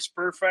anymore? He's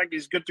perfect.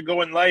 He's good to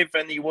go in life,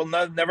 and he will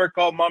never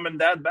call mom and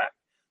dad back.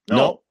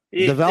 No.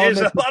 There's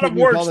a lot of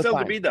work still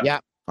to be done. Yeah,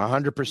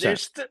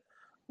 100%.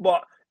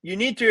 Well, you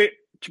need to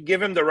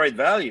give him the right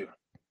value.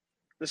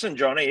 Listen,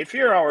 Johnny, if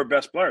you're our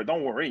best player,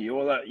 don't worry. You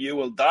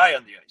will die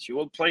on the ice. You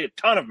will play a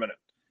ton of minutes.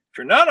 If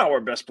you're not our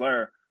best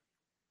player,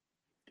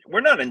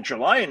 we're not in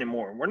July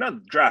anymore. We're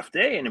not draft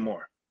day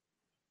anymore.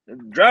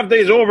 Draft day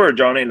is over,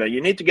 Johnny.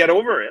 You need to get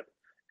over it.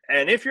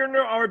 And if you're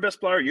our best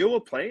player, you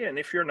will play. And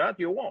if you're not,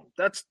 you won't.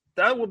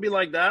 That will be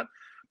like that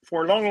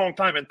for a long, long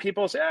time. And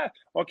people say,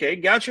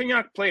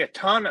 Galchenyuk play a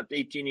ton at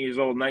 18 years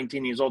old,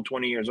 19 years old,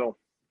 20 years old.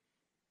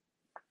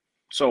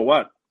 So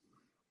what?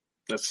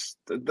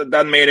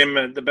 That made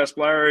him the best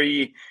player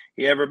he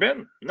ever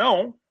been.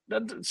 No.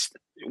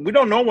 We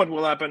don't know what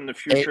will happen in the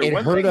future.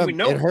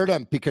 It hurt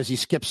him because he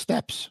skipped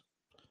steps.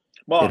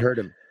 Well, it hurt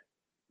him.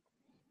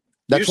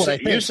 That's what I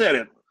think. You said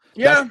it.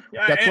 Yeah,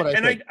 that's what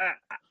I think.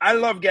 I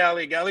love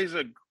Gally. Gally's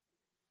a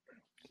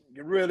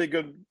really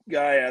good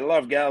guy. I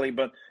love Gally,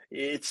 but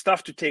it's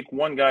tough to take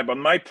one guy. But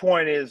my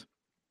point is,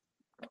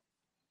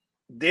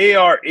 they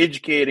are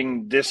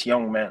educating this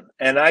young man,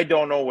 and I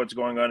don't know what's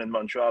going on in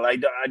Montreal. I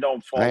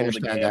don't follow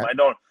the game.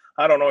 That.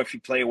 I don't know if he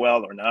play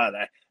well or not.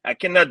 I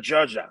cannot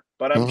judge that.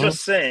 But I'm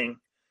just saying,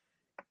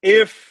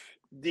 if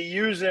they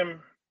use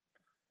him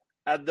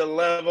at the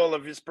level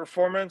of his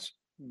performance,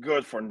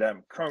 good for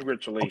them.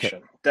 Congratulations.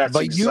 Okay. That's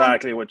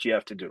exactly what you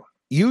have to do.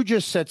 You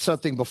just said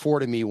something before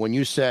to me when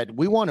you said,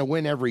 we want to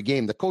win every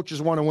game. The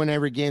coaches want to win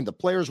every game. The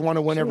players want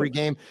to win every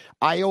game.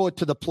 I owe it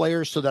to the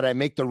players so that I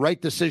make the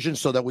right decision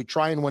so that we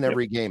try and win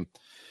every game.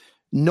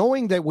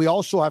 Knowing that we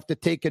also have to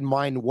take in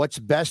mind what's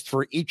best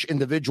for each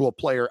individual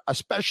player,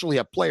 especially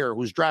a player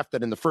who's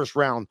drafted in the first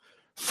round,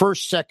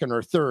 first, second,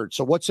 or third.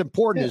 So what's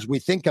important is we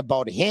think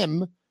about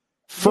him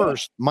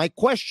first. My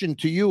question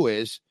to you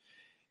is,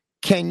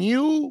 can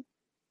you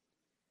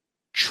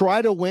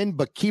try to win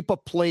but keep a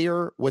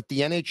player with the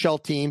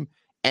NHL team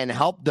and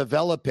help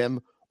develop him,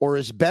 or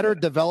is better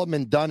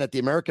development done at the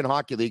American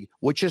Hockey League,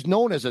 which is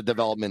known as a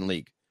development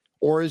league,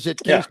 or is it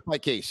case by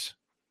case?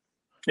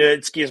 Yeah,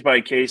 it's case by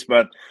case,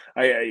 but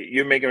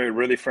you're making a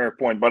really fair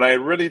point. But I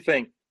really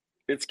think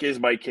it's case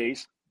by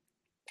case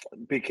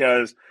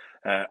because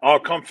how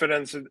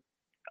confident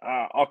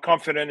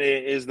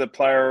is the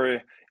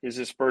player, is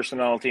his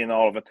personality and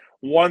all of it.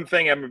 One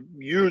thing, I'm a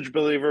huge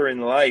believer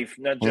in life,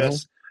 not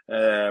just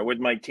with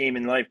my team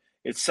in life,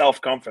 it's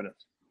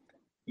self-confidence.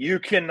 You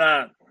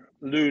cannot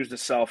lose the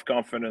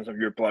self-confidence of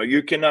your player.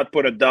 You cannot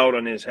put a doubt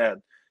on his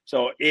head.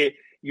 So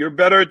you're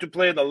better to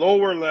play at the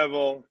lower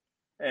level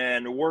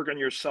and work on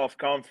your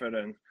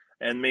self-confidence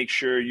and make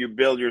sure you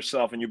build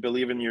yourself and you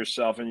believe in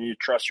yourself and you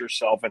trust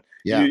yourself. And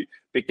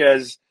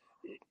because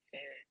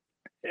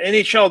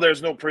NHL,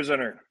 there's no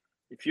prisoner.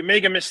 If you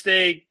make a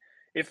mistake,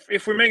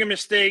 if we make a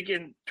mistake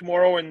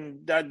tomorrow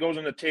and that goes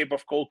on the tape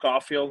of Cole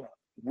Caulfield,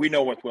 we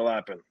know what will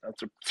happen.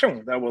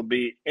 That will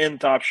be in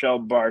top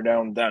shelf, bar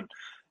down, done.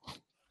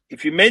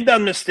 If you made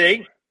that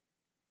mistake,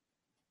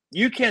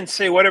 you can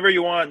say whatever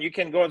you want. You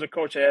can go as a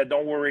coach,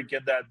 don't worry,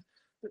 get that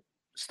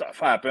stuff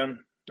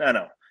happen.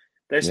 No.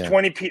 There's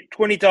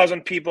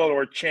 20,000 people who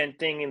are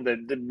chanting, and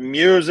the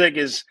music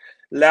is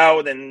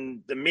loud,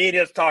 and the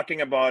media is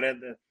talking about it.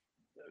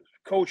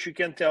 Coach, you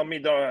can tell me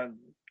don't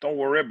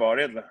worry about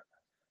it.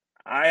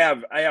 I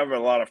have a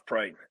lot of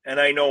pride, and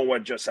I know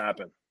what just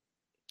happened.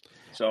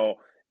 So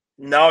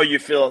now you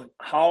feel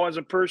how as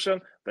a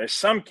person. There's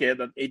some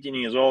kid at 18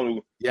 years old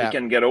who you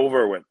can get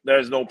over with.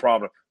 There's no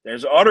problem.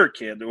 There's other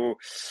kid who,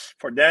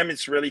 for them,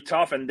 it's really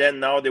tough, and then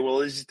now they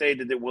will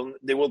hesitate.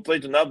 They will play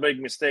to not make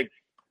mistake.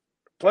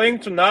 Playing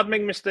to not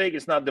make mistake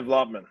is not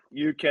development.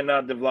 You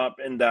cannot develop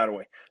in that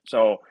way.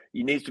 So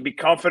you need to be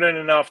confident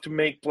enough to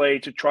make play,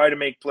 to try to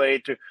make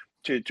play,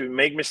 to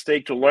make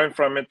mistake, to learn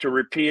from it, to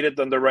repeat it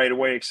in the right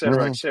way, et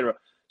cetera, et cetera.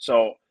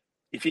 So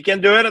if you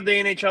can do it at the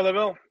NHL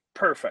level,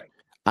 perfect.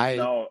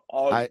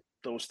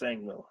 Those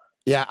things will.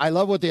 Yeah, I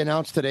love what they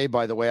announced today,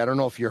 by the way. I don't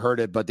know if you heard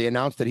it, but they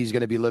announced that he's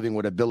going to be living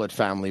with a billet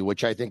family,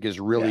 which I think is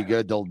really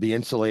good. They'll be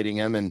insulating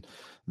him, and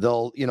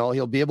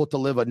he'll be able to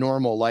live a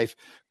normal life.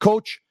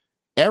 Coach,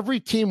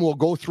 every team will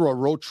go through a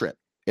road trip.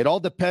 It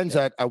all depends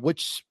at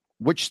which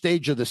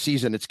stage of the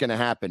season it's going to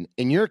happen.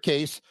 In your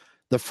case,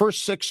 the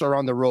first 6 are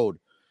on the road.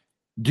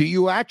 Do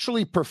you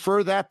actually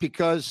prefer that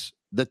because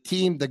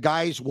the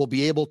guys will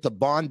be able to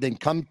bond and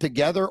come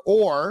together,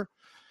 or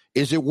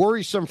is it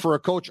worrisome for a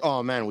coach?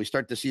 Oh, man, we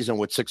start the season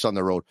with 6 on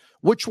the road.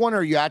 Which one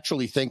are you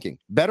actually thinking?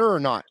 Better or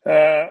not?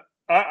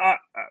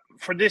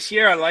 For this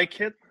year, I like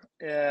it.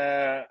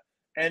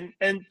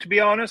 And to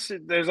be honest,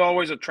 there's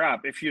always a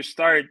trap. If you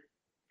start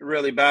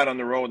really bad on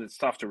the road, it's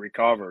tough to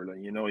recover.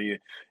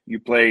 You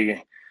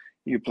play,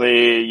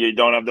 you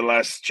don't have the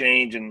last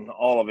change and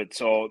all of it.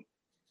 So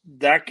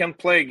that can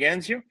play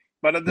against you.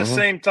 But at the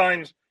same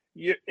time,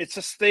 it's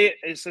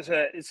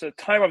a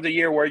time of the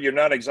year where you're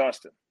not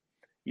exhausted.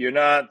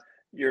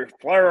 Your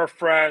player are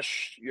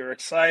fresh, you're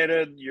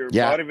excited, you're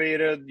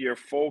motivated, you're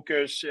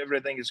focused,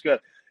 everything is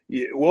good.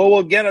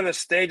 We'll get at a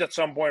stage at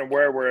some point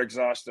where we're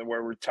exhausted,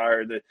 where we're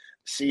tired. The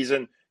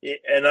season,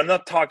 and I'm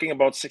not talking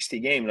about 60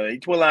 games.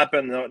 It will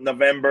happen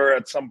November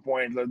at some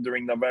point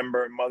during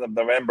month of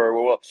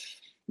November.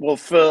 We'll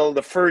feel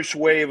the first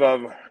wave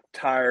of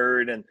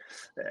tired, and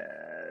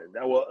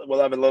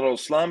we'll have a little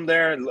slump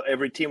there.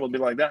 Every team will be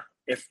like that.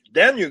 If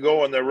then you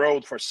go on the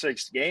road for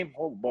 6 games,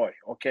 oh boy,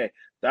 okay.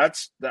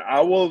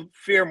 I will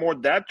fear more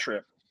that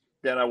trip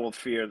than I will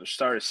fear the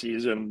start of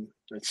season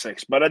at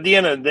 6. But at the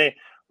end of the day,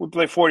 we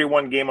play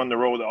 41 game on the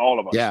road, all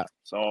of us. Yeah.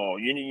 So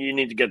you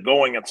need to get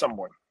going at some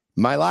point.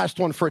 My last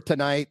one for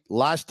tonight.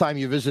 Last time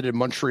you visited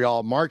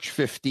Montreal, March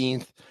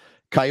 15th,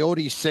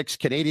 Coyotes 6,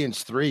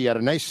 Canadiens 3. You had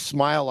a nice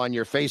smile on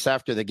your face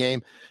after the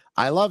game.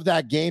 I love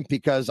that game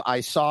because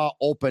I saw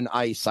open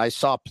ice. I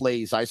saw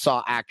plays. I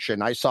saw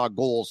action. I saw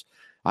goals.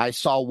 I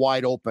saw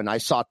wide open. I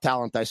saw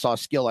talent. I saw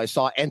skill. I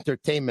saw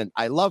entertainment.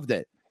 I loved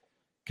it.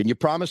 Can you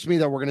promise me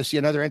that we're going to see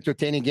another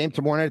entertaining game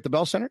tomorrow night at the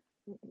Bell Center?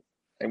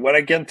 And what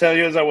I can tell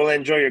you is I will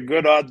enjoy a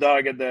good hot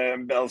dog at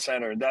the Bell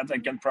Center. That I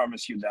can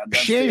promise you that.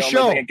 That's the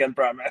only thing I can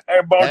promise.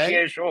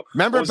 Show.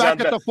 Remember back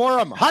at the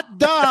forum, hot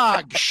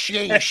dog,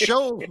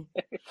 show.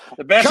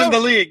 The best in the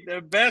league. The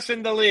best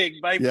in the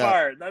league by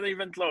far. Not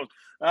even close.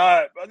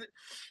 But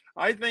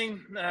I think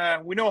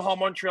we know how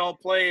Montreal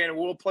play, and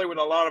we'll play with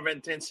a lot of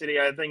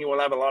intensity. I think it will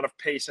have a lot of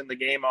pace in the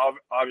game.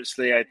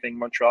 Obviously, I think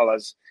Montreal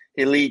has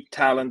elite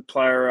talent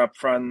player up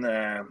front.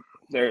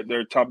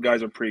 Their top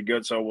guys are pretty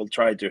good, so we'll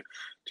try to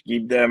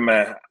keep them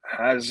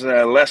as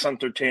less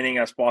entertaining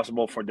as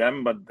possible for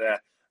them. But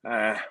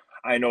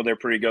I know they're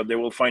pretty good. They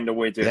will find a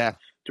way to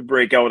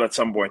break out at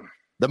some point.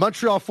 The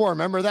Montreal Forum,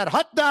 remember that?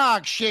 Hot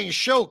dog,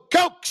 show,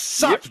 Coke,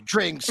 soft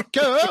drinks,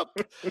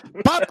 Coke,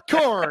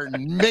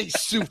 popcorn, maize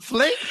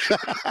souffle.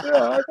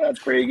 That's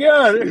pretty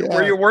good. Yeah.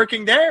 Were you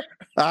working there?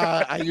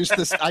 I used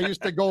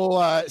to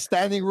go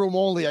standing room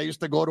only. I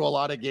used to go to a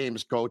lot of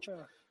games, Coach.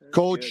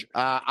 Coach,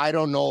 I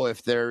don't know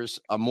if there's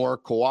a more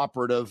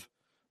cooperative,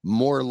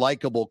 more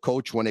likable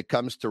coach when it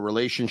comes to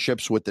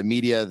relationships with the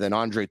media than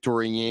Andre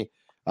Tourigny.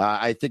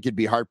 I think you'd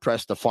be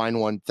hard-pressed to find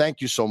one. Thank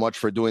you so much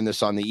for doing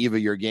this on the eve of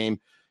your game.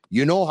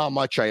 You know how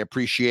much I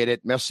appreciate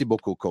it. Merci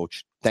beaucoup,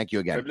 Coach. Thank you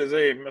again.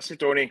 Merci,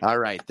 Tony. All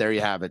right, there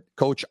you have it.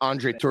 Coach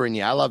Andre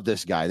Tourigny. I love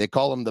this guy. They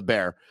call him the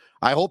Bear.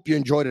 I hope you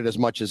enjoyed it as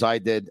much as I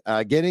did.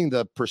 Getting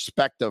the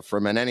perspective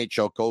from an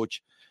NHL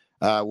coach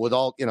with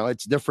all,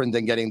 it's different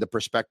than getting the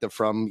perspective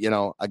from,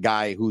 a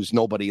guy who's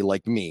nobody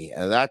like me.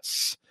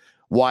 That's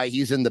why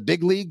he's in the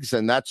big leagues,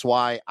 and that's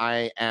why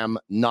I am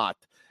not.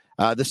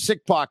 The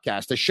Sick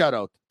Podcast, a shout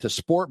out to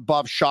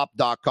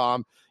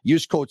sportbuffshop.com.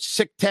 Use code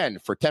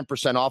SICK10 for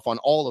 10% off on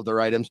all of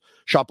their items.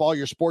 Shop all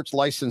your sports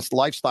licensed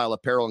lifestyle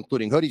apparel,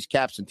 including hoodies,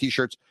 caps, and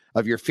t-shirts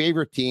of your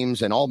favorite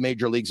teams and all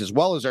major leagues, as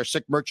well as our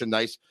Sick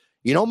merchandise.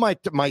 You know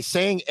my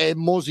saying, "Et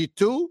mosi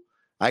tu"?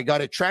 I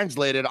got it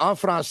translated en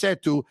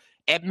français to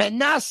 "Et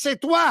maintenant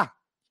c'est toi."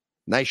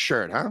 Nice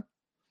shirt, huh?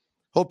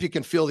 Hope you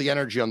can feel the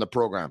energy on the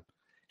program.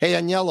 Hey,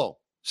 Agnello,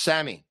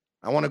 Sammy,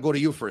 I want to go to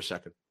you for a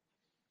second.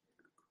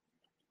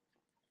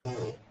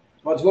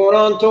 What's going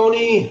on,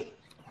 Tony?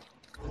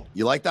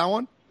 You like that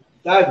one?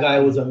 That guy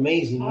was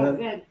amazing,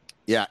 man.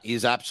 Yeah,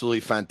 he's absolutely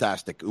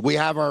fantastic. We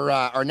have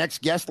our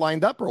next guest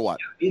lined up or what?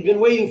 He's been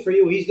waiting for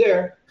you. He's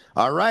there.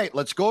 All right,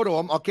 let's go to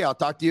him. Okay, I'll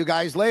talk to you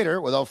guys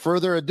later. Without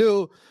further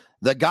ado,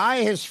 the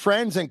guy his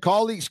friends and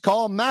colleagues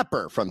call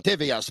Mapper from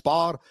TVA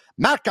Sport,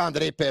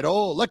 Marc-André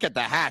Perreault. Look at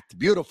the hat.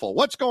 Beautiful.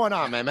 What's going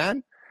on, my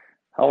man?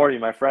 How are you,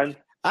 my friend?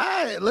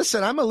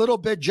 Listen, I'm a little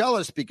bit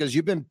jealous because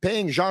you've been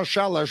paying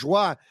Jean-Charles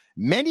Lajoie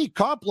many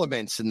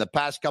compliments in the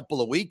past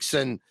couple of weeks.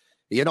 And,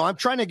 you know, I'm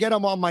trying to get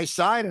him on my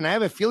side, and I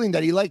have a feeling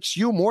that he likes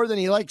you more than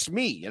he likes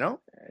me, you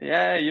know?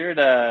 Yeah, you're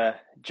the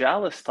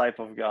jealous type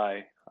of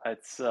guy.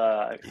 It's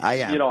I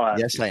am. You don't have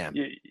yes, to. I am.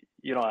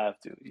 You don't have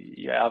to.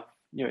 You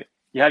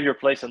have your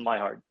place in my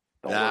heart.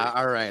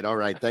 All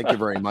right. Thank you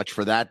very much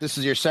for that. This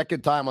is your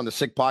second time on the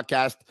Sick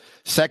Podcast.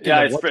 It's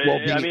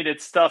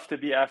tough to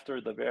be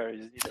after the Bears.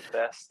 You need the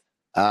best.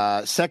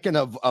 Second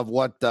of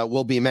what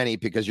will be many,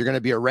 because you're going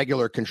to be a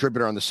regular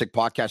contributor on the Sick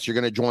Podcast. You're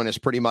going to join us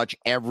pretty much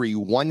every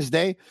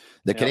Wednesday.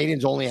 The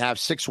Canadians only have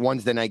 6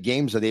 Wednesday night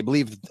games. They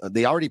believe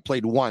they already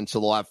played one, so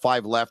they'll have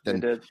 5 left,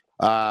 and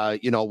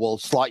we'll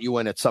slot you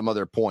in at some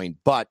other point.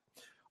 But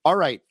all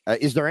right,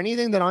 is there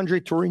anything that Andre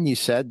Tourigny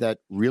said that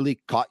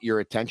really caught your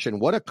attention?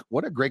 What a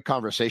great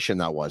conversation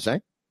that was, eh?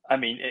 I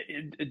mean,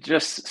 it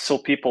just so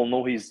people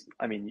know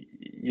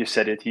you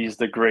said it. He's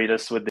the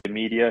greatest with the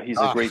media. He's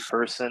a great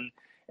person.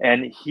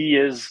 And he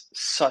is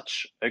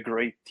such a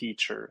great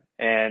teacher.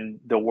 And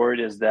the word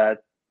is that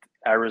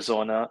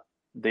Arizona,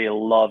 they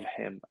love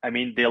him. I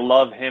mean, they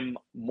love him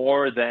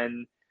more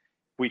than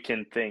we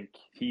can think.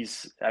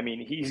 He's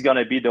going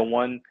to be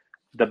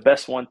the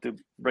best one to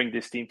bring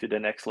this team to the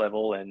next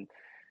level. And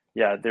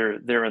yeah,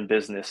 they're in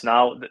business.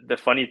 Now, the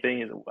funny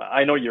thing is,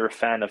 I know you're a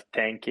fan of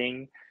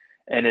tanking,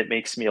 and it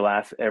makes me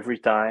laugh every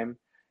time.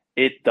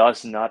 It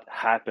does not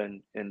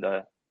happen in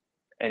the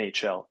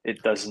NHL.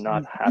 It does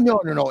not happen.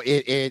 No.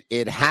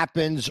 It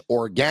happens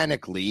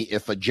organically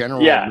if a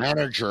general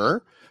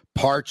manager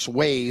parts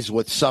ways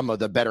with some of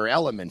the better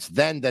elements.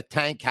 Then the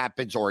tank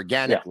happens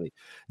organically.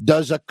 Yeah.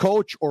 Does a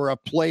coach or a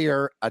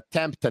player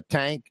attempt to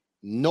tank?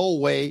 No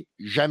way.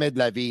 Jamais de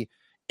la vie.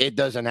 It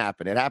doesn't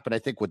happen. It happened, I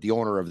think, with the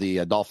owner of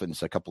the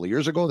Dolphins a couple of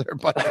years ago there.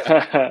 But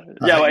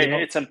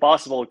it's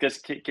impossible because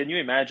can you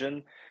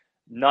imagine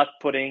not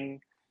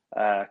putting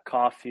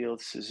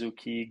Caulfield,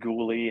 Suzuki,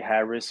 Gooley,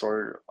 Harris,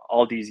 or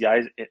all these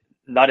guys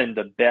not in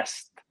the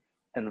best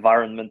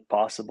environment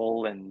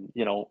possible, and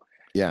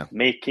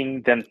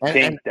making them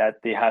think that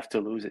they have to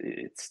lose?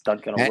 It's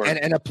not going to work.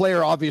 And a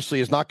player obviously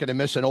is not going to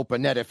miss an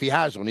open net if he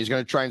has one. He's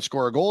going to try and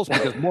score goals,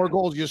 because more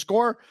goals you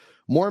score,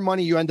 more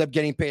money you end up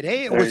getting paid.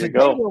 Hey, it was a day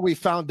where we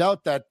found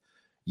out that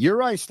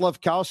Juraj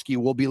Slafkowski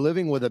will be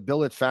living with a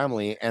billet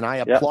family, and I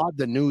applaud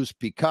the news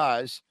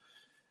because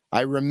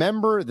I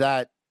remember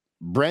that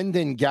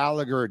Brendan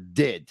Gallagher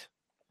did,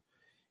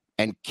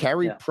 and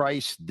Carey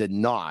Price did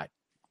not.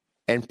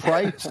 And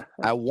Price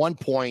at one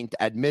point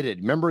admitted,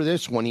 remember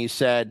this, when he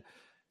said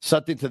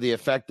something to the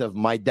effect of,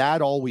 "My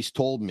dad always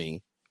told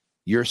me,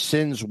 your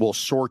sins will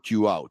sort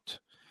you out."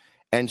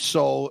 And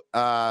so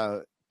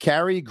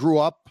Carey grew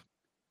up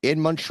in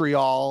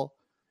Montreal,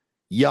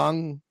 a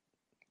young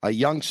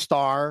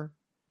star,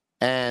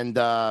 and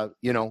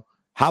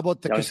how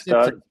about the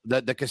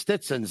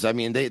Kostitsins? I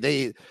mean,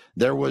 they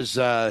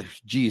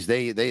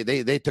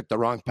took the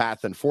wrong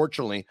path,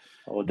 unfortunately.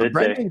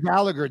 Brendan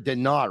Gallagher did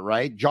not,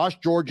 right? Josh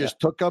Georges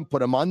took him,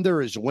 put him under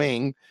his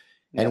wing,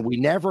 and we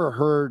never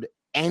heard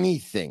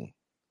anything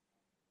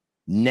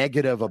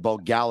negative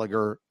about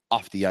Gallagher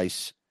off the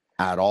ice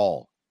at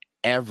all,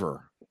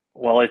 ever.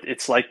 Well,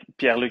 it's like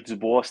Pierre-Luc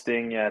Dubois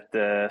staying at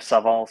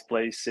Savard's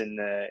place in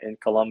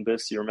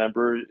Columbus. You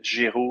remember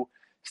Giroux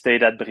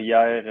stayed at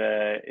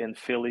Brière in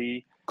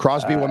Philly.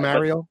 Crosby with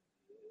Mario?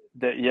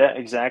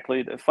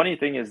 Exactly. The funny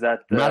thing is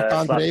that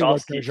Marc-André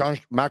was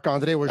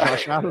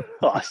Jean-Charles.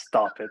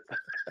 Stop it.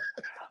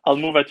 I'll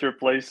move at your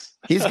place.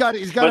 He's got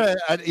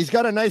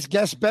a nice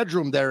guest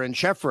bedroom there in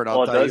Shefford.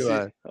 I'll tell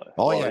you.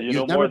 You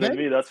know more than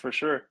me, that's for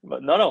sure.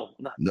 But no.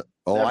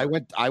 Never.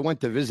 I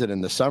went to visit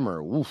in the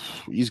summer.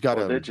 Oof, he's got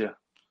did you?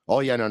 Oh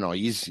yeah, no.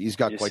 He's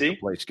got quite the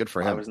place. Good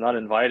for him. I was not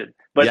invited.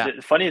 But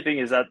the funny thing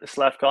is that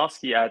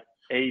Slafkowski at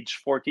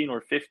age 14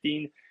 or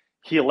 15,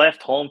 he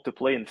left home to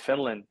play in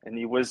Finland, and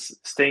he was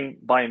staying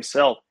by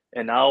himself.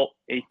 And now,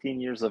 18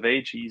 years of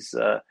age, he's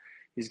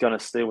going to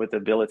stay with the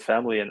billet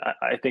family. And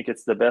I think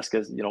it's the best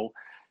because,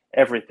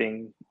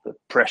 everything, the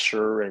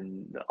pressure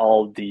and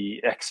all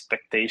the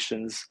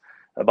expectations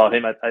about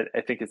him.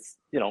 I think it's,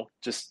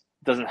 just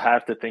doesn't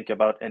have to think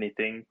about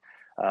anything,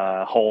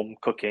 home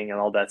cooking and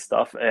all that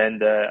stuff.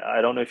 And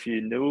I don't know if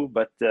you knew,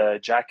 but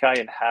Jacky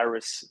and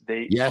Harris,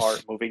 they are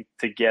moving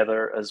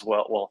together as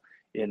well. Well,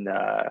 in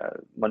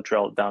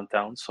Montreal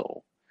downtown.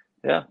 So,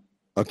 yeah.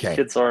 Okay.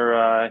 Kids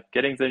are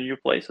getting to new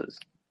places.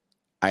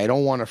 I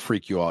don't want to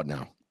freak you out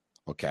now.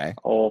 Okay.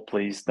 Oh,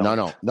 please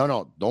don't.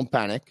 No. Don't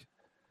panic.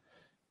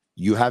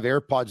 You have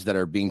AirPods that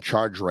are being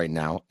charged right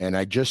now, and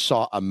I just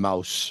saw a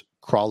mouse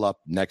crawl up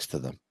next to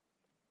them.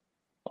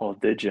 Oh,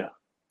 did you?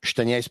 Je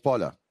te niaise pas,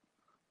 là.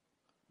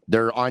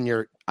 They're on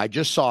your. I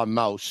just saw a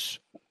mouse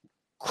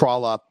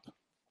crawl up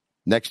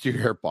next to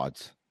your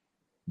AirPods.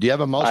 Do you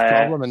have a mouse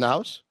problem in the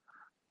house?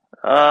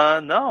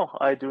 No,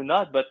 I do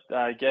not. But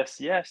I guess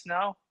yes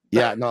now.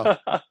 Yeah, no.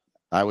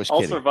 I was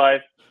kidding. I'll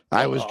survive.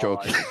 I was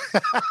joking.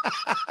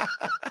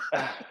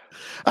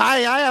 I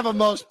have a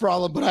mouse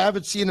problem, but I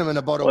haven't seen him in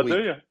about a week.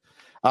 Do you?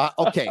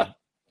 Okay.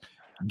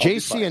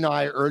 JC and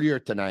I earlier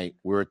tonight,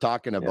 we were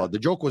talking about, the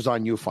joke was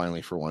on you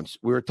finally for once.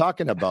 We were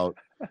talking about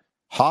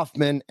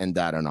Hoffman and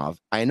Dadonov.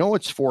 I know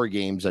it's 4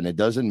 games and it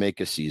doesn't make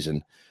a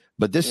season,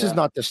 but this is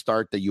not the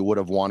start that you would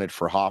have wanted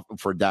for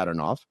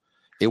Dadonov.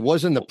 It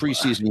wasn't the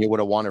preseason you would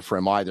have wanted for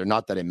him either.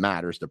 Not that it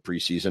matters, the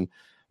preseason.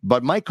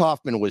 But Mike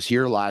Hoffman was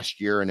here last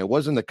year, and it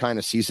wasn't the kind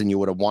of season you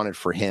would have wanted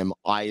for him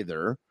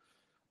either.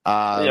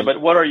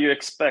 But what are you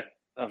expect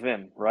of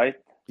him, right?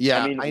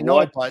 Yeah, I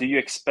know. What do you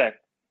expect?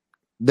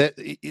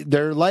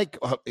 They're like,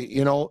 un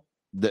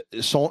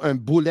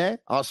boulet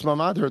en ce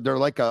moment. They're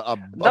like not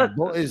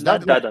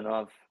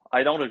Dadonov.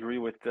 I don't agree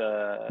with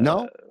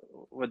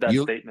with that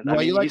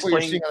statement. You like what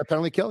you're seeing on a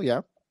penalty kill,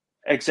 yeah?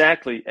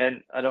 Exactly,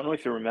 and I don't know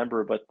if you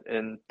remember, but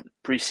in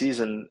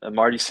preseason,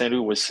 Marty St.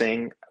 Louis was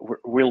saying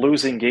we're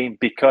losing game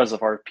because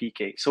of our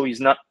PK. So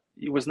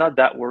he was not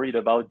that worried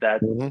about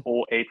that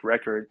 0-8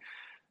 record,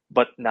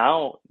 but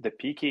now the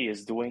PK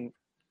is doing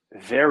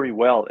very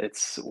well.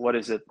 It's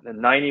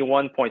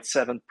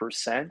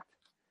 91.7%.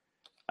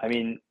 I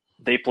mean,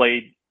 they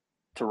played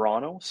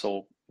Toronto,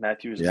 so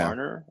Matthews,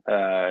 Marner,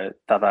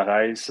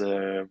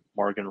 Tavares,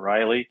 Morgan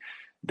Riley.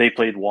 They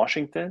played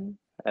Washington.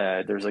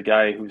 There's a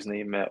guy who's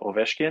named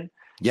Ovechkin,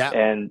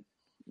 and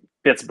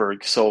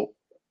Pittsburgh. So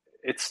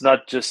it's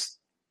not just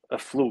a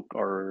fluke,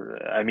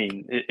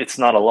 it's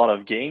not a lot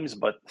of games,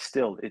 but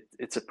still,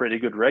 it's a pretty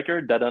good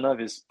record.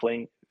 Dadonov is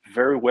playing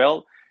very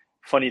well.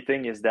 Funny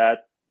thing is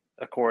that,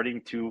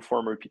 according to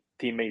former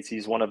teammates,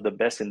 he's one of the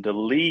best in the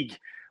league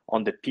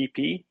on the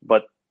PP.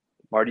 But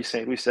Marty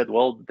St. Louis said,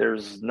 well,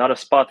 there's not a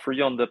spot for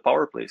you on the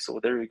power play. So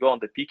there you go on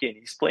the PK, and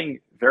he's playing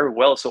very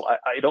well. So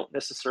I don't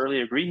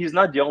necessarily agree. He's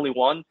not the only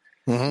one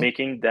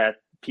making that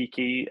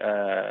PK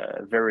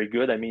very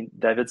good. I mean,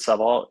 David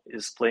Savard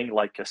is playing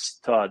like a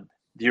stud.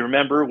 Do you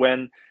remember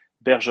when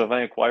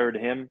Bergevin acquired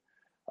him?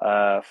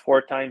 4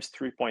 times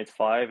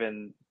 3.5,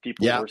 and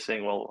people were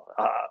saying, well,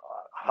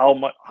 how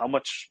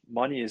much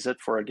money is it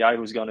for a guy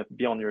who's going to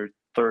be on your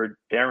third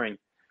pairing?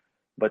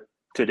 But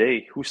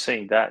today, who's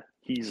saying that?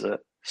 He's a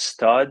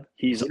stud.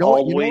 He's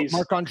always...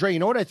 Marc-Andre, you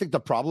know what I think the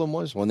problem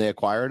was when they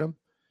acquired him?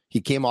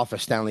 He came off a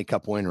Stanley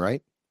Cup win,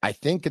 right? I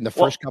think in the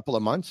first couple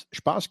of months, je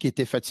pense qu'il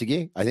était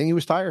fatigué. I think he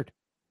was tired.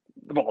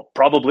 Well,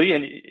 probably.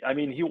 And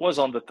he was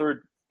on the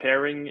third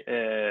pairing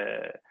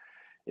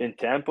in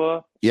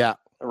Tampa. Yeah.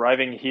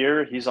 Arriving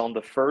here, he's on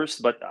the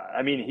first. But,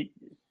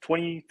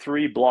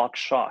 23 block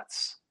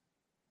shots.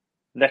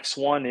 Next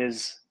one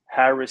is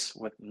Harris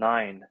with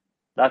 9.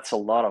 That's a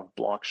lot of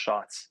block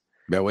shots.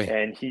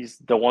 And he's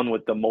the one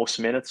with the most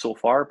minutes so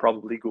far.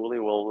 Probably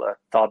Goulet will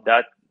top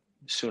that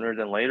sooner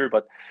than later.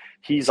 But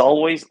he's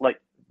always,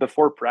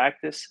 before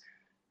practice,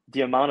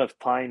 the amount of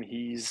time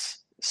he's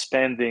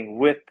spending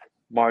with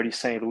Marty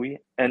St. Louis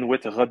and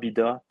with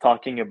Robida,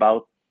 talking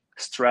about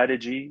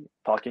strategy,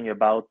 talking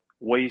about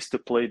ways to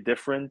play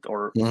different,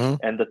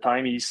 and the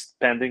time he's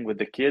spending with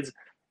the kids,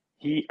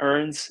 he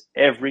earns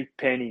every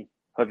penny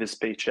of his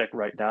paycheck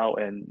right now,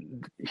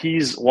 and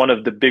he's one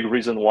of the big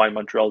reasons why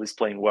Montreal is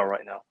playing well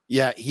right now.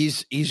 Yeah,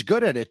 he's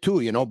good at it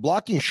too.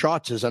 Blocking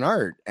shots is an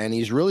art, and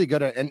he's really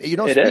good at. And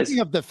speaking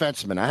of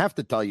defensemen, I have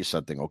to tell you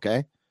something.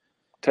 Okay,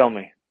 tell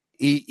me.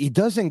 He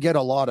doesn't get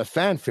a lot of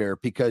fanfare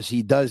because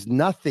he does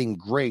nothing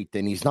great,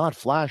 and he's not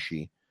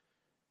flashy.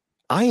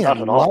 I'm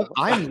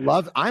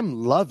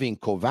loving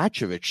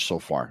Kovacevic so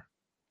far.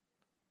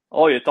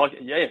 Oh, you're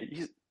talking? Yeah,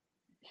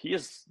 he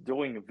is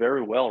doing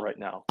very well right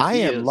now. I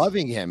am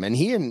loving him, and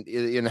he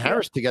and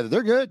Harris together,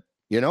 they're good.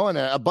 And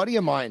a buddy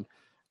of mine,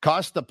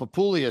 Costa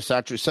Papulius,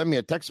 actually sent me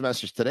a text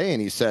message today,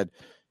 and he said,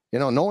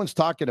 no one's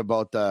talking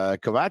about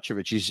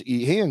Kovacevic.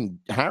 He and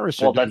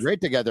Harris are doing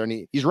great together,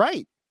 and he's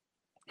right.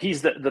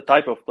 He's the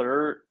type of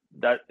player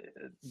that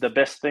the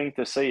best thing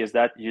to say is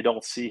that you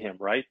don't see him,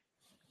 right?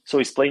 So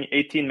he's playing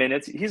 18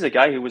 minutes. He's a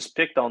guy who was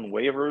picked on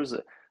waivers.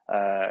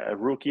 A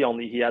rookie,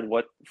 he had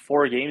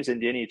 4 games in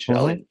the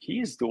NHL, and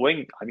he is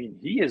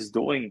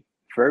doing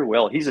very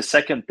well. He's a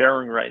second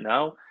pairing right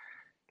now.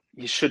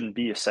 He shouldn't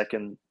be a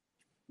second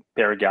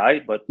pair guy,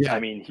 but Yeah. I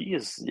mean,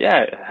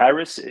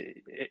 Harris,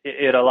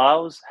 it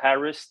allows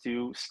Harris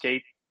to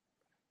skate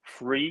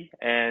free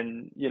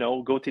and,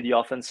 go to the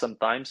offense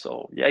sometimes.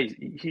 So yeah,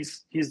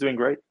 he's doing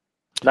great.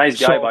 Nice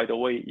guy, by the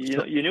way.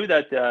 You knew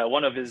that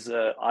one of his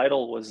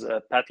idol was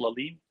Pat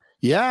Lalime.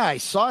 Yeah, I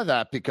saw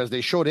that because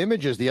they showed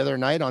images the other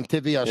night on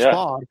TVA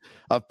Sport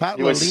of Pat Lalime.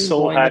 He was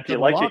so happy,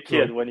 like a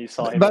kid, when he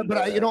saw him. But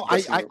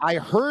I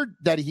heard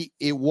that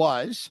it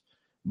was,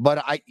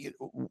 but I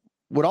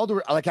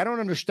don't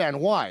understand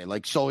why.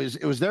 Like, so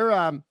was there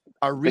a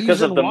reason?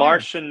 Because of the why?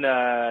 Martian,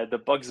 the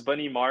Bugs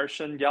Bunny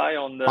Martian guy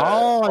on the.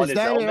 Oh, on is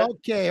that it?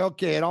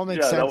 Okay, it all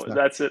makes sense.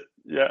 That's it.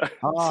 Yeah.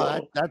 Oh,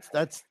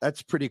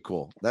 that's pretty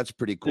cool. That's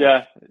pretty cool.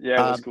 Yeah, it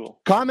was cool.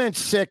 Comment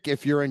Sick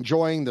if you're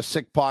enjoying the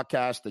Sick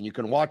podcast, and you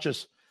can watch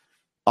us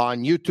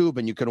on YouTube,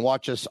 and you can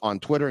watch us on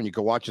Twitter, and you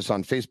can watch us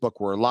on Facebook.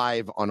 We're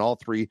live on all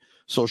 3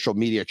 social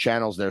media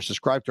channels there.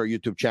 Subscribe to our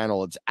YouTube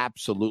channel. It's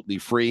absolutely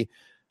free.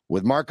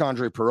 With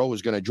Marc-Andre Perreault,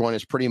 who's going to join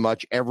us pretty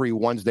much every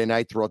Wednesday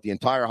night throughout the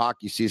entire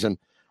hockey season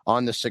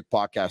on the Sick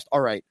podcast.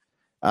 All right.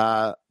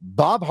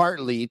 Bob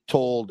Hartley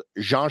told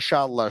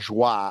Jean-Charles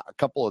Lajoie a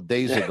couple of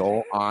days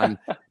ago on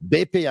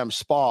BPM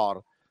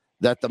Sport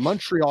that the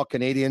Montreal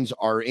Canadiens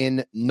are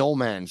in no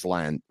man's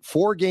land.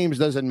 4 games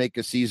doesn't make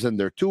a season.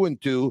 They're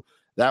 2-2.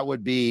 That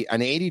would be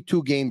an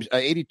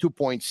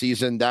 82-point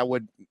season. That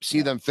would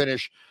see them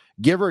finish,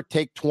 give or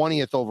take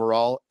 20th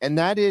overall, and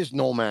that is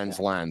no man's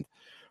land.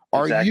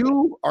 Exactly.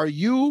 Are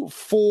you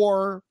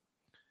for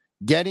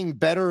getting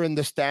better in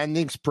the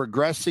standings,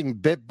 progressing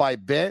bit by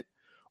bit?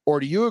 Or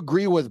do you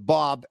agree with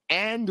Bob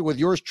and with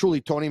yours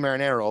truly, Tony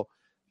Marinaro,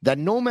 that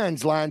no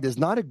man's land is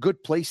not a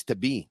good place to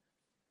be?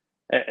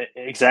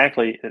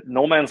 Exactly.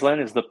 No man's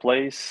land is the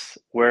place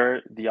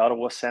where the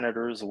Ottawa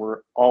Senators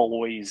were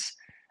always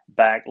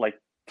back like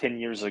 10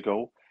 years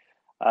ago.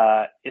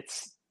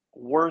 It's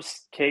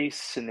worst case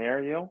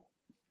scenario.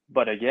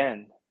 But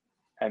again,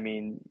 I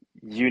mean,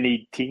 you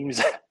need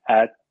teams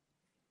at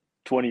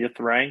 20th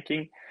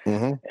ranking.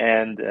 Mm-hmm.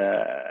 And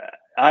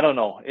I don't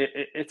know.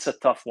 It's a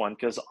tough one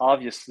because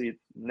obviously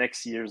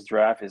next year's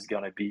draft is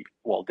going to be,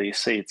 well, they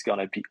say it's going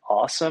to be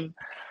awesome.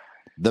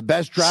 The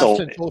best draft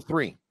since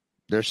 03,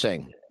 they're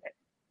saying.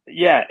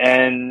 Yeah.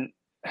 And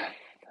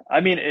I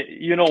mean,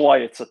 you know why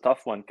it's a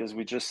tough one? Because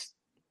we just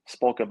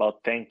spoke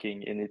about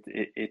tanking, and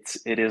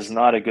it is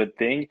not a good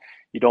thing.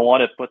 You don't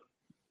want to put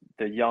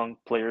the young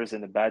players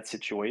in a bad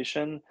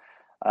situation.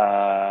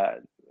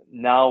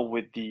 Now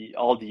with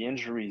all the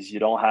injuries, you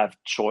don't have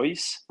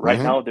choice. Right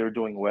now, they're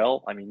doing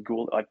well. I mean,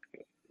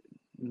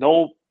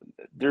 no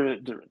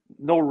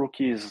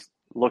rookie is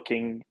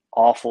looking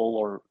awful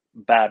or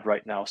bad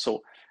right now.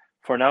 So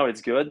for now,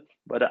 it's good.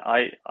 But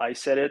I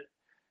said it.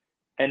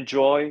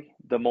 Enjoy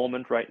the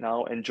moment right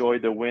now. Enjoy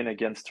the win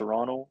against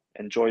Toronto.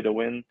 Enjoy the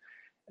win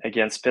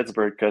against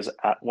Pittsburgh, because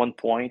at one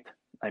point,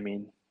 I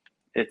mean,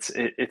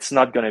 it's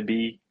not going to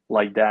be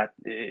like that.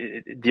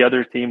 The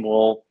other team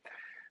will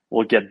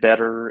get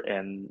better,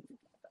 and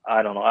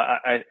I don't know.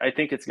 I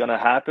think it's going to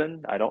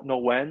happen. I don't know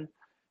when,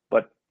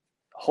 but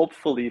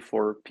hopefully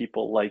for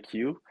people like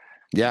you,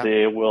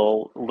 they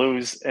will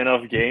lose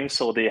enough games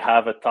so they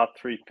have a top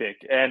 3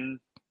 pick. And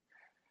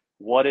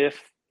what if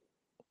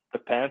the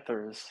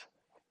Panthers,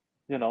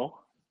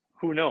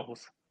 who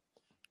knows?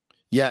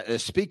 Yeah,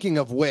 speaking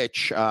of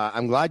which,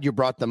 I'm glad you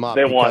brought them up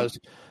because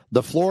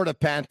the Florida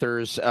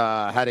Panthers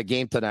had a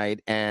game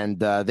tonight, and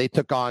they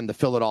took on the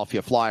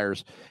Philadelphia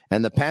Flyers,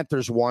 and the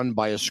Panthers won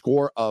by a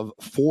score of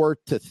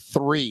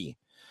 4-3.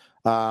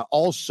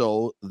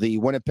 Also, the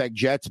Winnipeg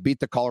Jets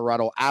beat the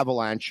Colorado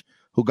Avalanche,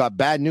 who got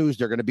bad news.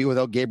 They're going to be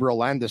without Gabriel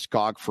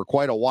Landeskog for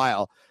quite a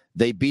while.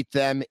 They beat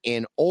them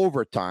in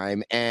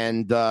overtime,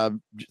 and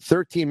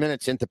 13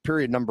 minutes into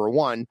period number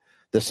 1,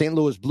 the St.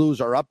 Louis Blues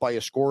are up by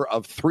a score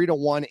of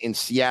 3-1 in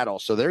Seattle.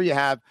 So there you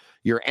have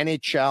your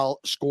NHL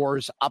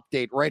scores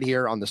update right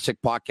here on the Sick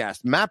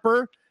Podcast.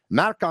 Mapper,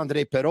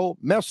 Marc-Andre Perreault,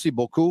 merci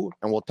beaucoup,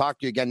 and we'll talk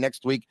to you again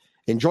next week.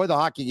 Enjoy the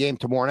hockey game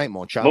tomorrow night,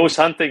 mon chum. Moose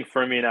hunting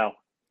for me now.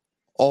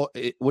 Oh,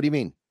 what do you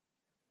mean?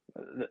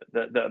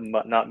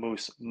 Not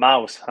moose,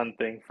 mouse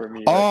hunting for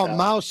me. Oh, right,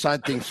 mouse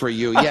hunting for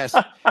you. Yes.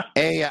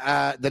 Hey,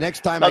 the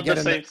next time I get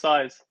the same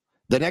size.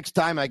 The next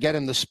time I get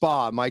in the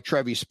spa, my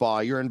Trevi spa,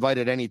 you're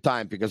invited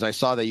anytime, because I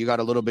saw that you got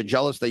a little bit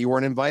jealous that you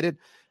weren't invited.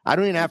 I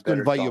don't even have to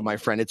invite you, my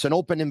friend. It's an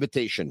open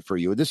invitation for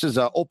you. This is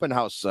an open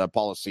house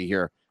policy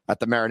here at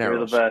the Marinaro.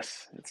 You're the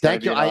best.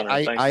 Thank you.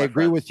 I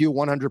agree with you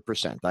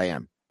 100%. I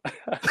am.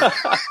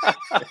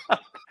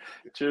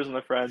 Cheers,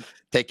 my friend.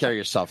 Take care of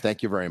yourself.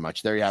 Thank you very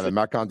much. There you have it.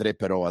 Marc-Andre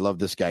Perreault. I love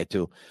this guy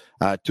too.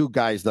 2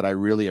 guys that I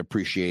really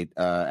appreciate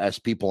as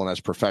people and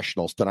as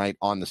professionals tonight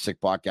on the Sick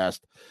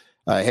Podcast.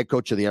 Head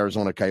coach of the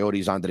Arizona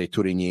Coyotes, Andre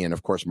Tourigny, and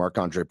of course,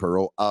 Marc-Andre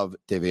Perreault of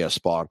TVA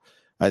Sport.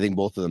 I think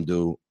both of them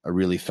do a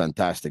really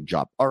fantastic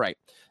job. All right.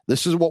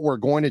 This is what we're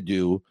going to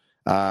do.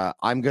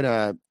 I'm going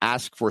to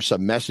ask for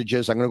some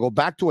messages. I'm going to go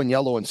back to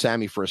Agnello and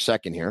Sammy for a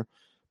second here.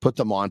 Put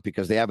them on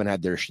because they haven't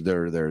had their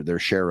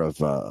share of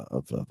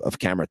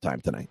camera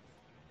time tonight.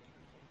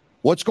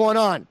 What's going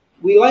on?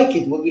 We like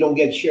it when we don't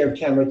get share of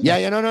camera time.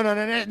 Yeah, no,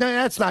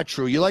 that's not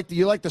true. You like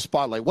the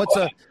spotlight.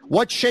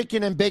 What's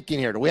shaking and baking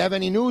here? Do we have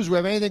any news? Do we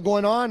have anything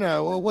going on?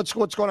 What's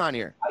going on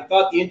here? I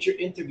thought the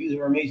interviews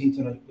were amazing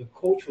tonight. The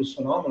coach was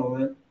phenomenal,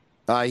 man.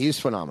 He's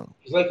phenomenal.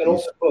 He's like an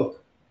open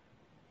book.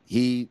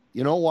 You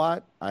know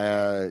what,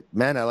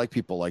 man, I like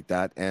people like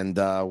that. And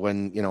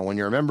when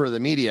you're a member of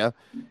the media,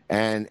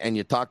 and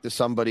you talk to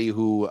somebody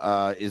who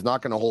is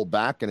not going to hold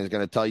back and is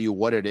going to tell you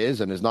what it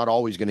is, and is not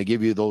always going to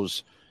give you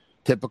those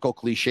typical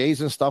cliches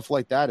and stuff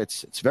like that,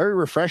 it's very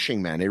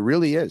refreshing, man. It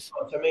really is.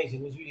 Oh, it's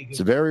amazing. It was really good. It's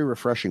very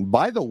refreshing.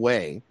 By the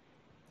way,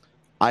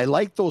 I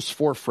like those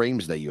 4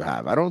 frames that you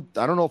have. I don't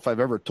know if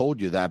I've ever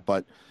told you that,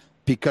 but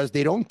because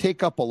they don't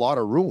take up a lot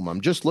of room.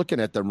 I'm just looking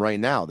at them right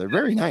now. They're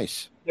very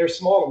nice. They're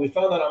smaller. We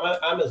found that on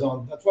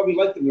Amazon. That's why we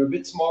like them. They're a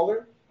bit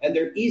smaller, and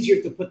they're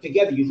easier to put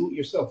together. You do it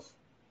yourself.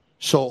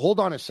 So hold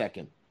on a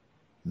second.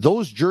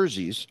 Those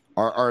jerseys,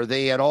 are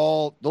they at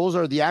all? Those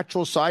are the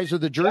actual size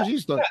of the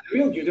jerseys? Yeah, the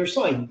real jerseys. They're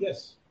signed,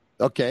 yes.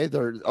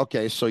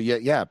 Okay, so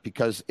yeah,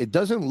 because it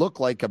doesn't look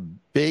like a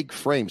big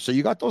frame. So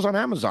you got those on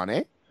Amazon,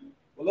 eh?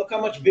 Well, look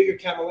how much bigger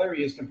Camilleri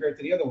is compared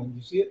to the other one.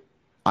 You see it?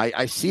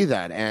 I see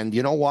that, and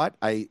you know what?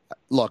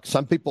 Look.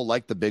 Some people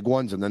like the big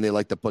ones, and then they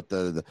like to put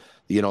the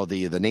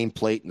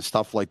nameplate and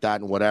stuff like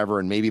that, and whatever,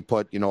 and maybe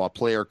put a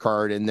player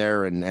card in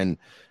there, and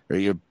or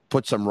you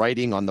put some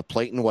writing on the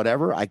plate and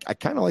whatever. I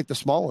kind of like the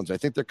small ones. I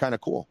think they're kind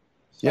of cool.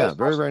 Yeah,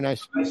 very, very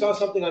nice. I saw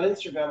something on your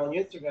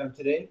Instagram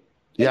today.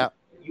 Yeah.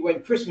 You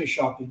went Christmas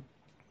shopping.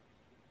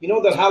 You know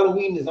that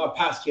Halloween is not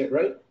past yet,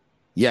 right?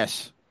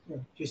 Yes. Yeah,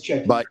 just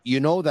checking. But you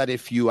know that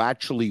if you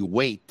actually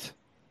wait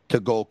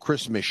to go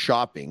Christmas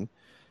shopping,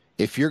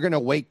 if you're going to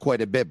wait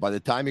quite a bit, by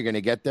the time you're going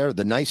to get there,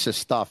 the nicest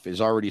stuff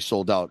is already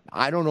sold out.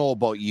 I don't know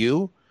about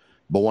you,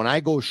 but when I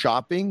go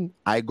shopping,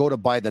 I go to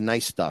buy the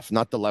nice stuff,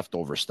 not the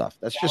leftover stuff.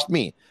 That's just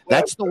me.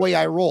 That's the way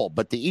I roll.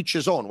 But to each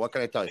his own. What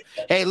can I tell you?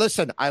 Hey,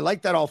 listen, I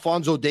like that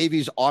Alphonso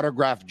Davies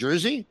autographed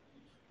jersey.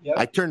 Yep.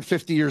 I turned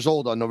 50 years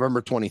old on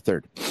November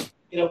 23rd.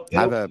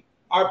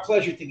 Our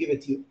pleasure to give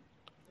it to you.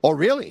 Oh,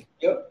 really?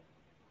 Yep.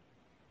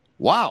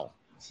 Wow.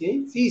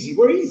 See, it's easy.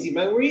 We're easy,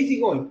 man. We're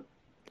easy going.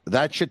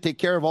 That should take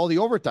care of all the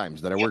overtimes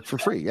that I work for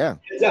free. Yeah.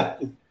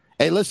 Exactly.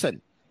 Hey, listen,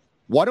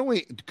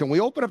 can we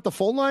open up the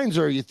phone lines,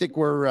 or you think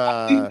we're...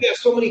 I think we have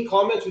so many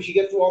comments, we should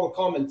get through all the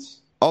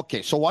comments.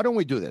 Okay, so why don't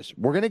we do this?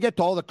 We're going to get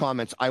to all the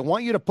comments. I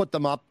want you to put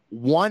them up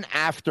one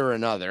after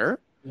another.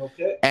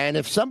 Okay. And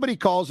if somebody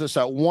calls us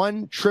at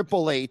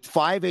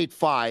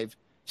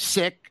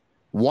 1-888-585-SICK,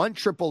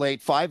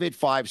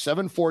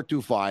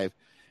 1-888-585-7425,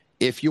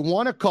 if you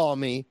want to call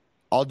me,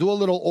 I'll do a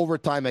little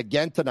overtime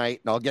again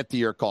tonight, and I'll get to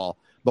your call.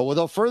 But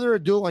without further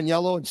ado, on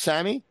Yellow and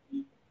Sammy,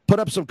 put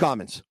up some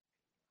comments.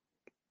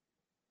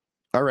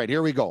 All right,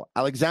 here we go.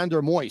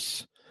 Alexander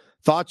Moyes,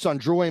 thoughts on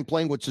Drouin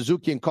playing with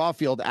Suzuki and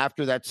Caulfield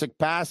after that sick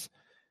pass?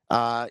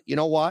 You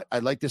know what?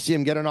 I'd like to see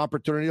him get an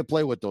opportunity to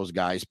play with those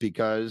guys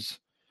because,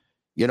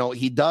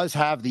 he does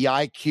have the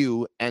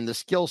IQ and the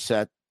skill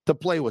set to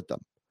play with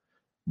them.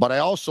 But I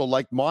also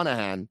liked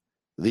Monahan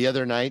the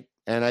other night,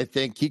 and I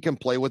think he can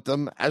play with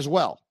them as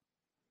well.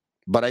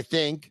 But I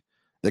think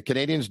the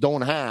Canadians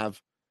don't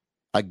have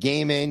a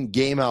game in,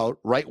 game out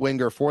right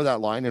winger for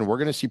that line, and we're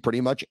going to see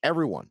pretty much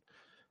everyone.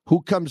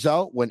 Who comes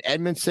out when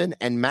Edmondson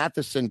and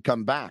Matheson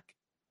come back?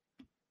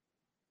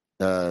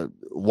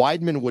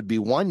 Weidman would be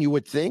one, you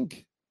would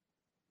think.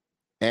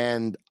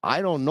 And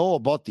I don't know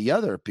about the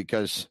other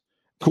because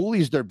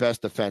Cooley's their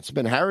best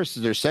defenseman. Harris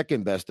is their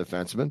second best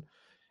defenseman.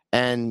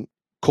 And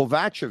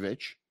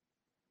Kovacevic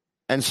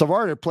and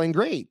Savard are playing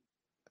great.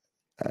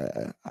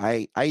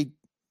 I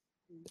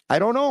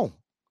don't know.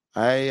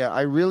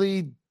 I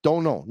really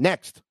don't know.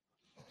 Next,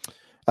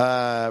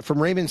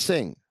 from Raymond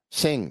Singh,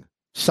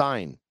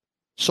 sign,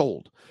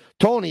 sold.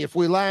 Tony, if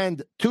we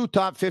land 2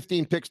 top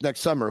 15 picks next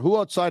summer, who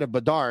outside of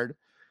Bedard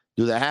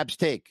do the Habs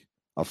take?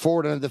 A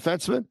forward and a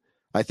defenseman?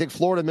 I think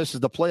Florida misses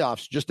the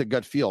playoffs. Just a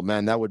gut feel,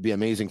 man. That would be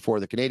amazing for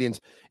the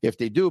Canadians if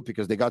they do,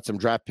 because they got some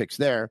draft picks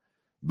there.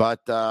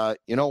 But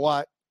you know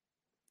what?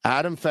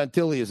 Adam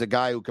Fantilli is a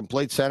guy who can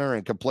play center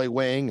and can play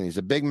wing, and he's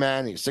a big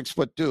man. He's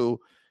 6'2",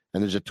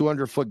 and there's a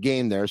 200-foot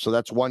game there, so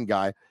that's one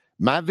guy.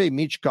 Matvei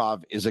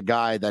Michkov is a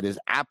guy that is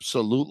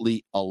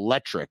absolutely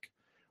electric.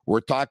 We're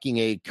talking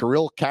a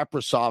Kirill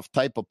Kaprizov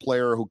type of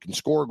player who can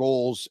score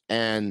goals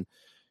and,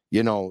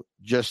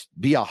 just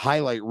be a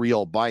highlight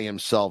reel by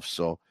himself.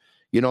 So,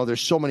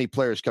 there's so many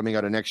players coming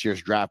out of next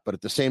year's draft, but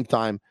at the same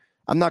time,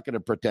 I'm not going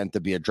to pretend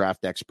to be a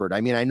draft expert.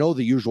 I mean, I know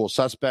the usual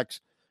suspects,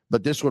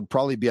 but this would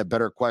probably be a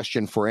better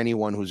question for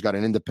anyone who's got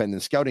an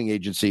independent scouting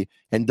agency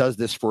and does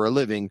this for a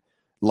living,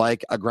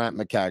 like a Grant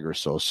McCagger.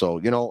 So,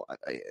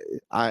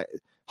 I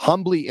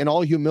humbly, in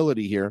all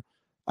humility here,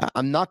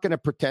 I'm not going to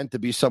pretend to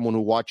be someone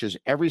who watches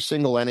every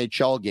single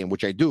NHL game,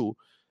 which I do,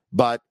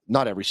 but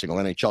not every single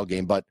NHL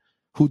game, but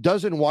who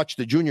doesn't watch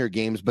the junior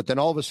games, but then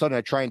all of a sudden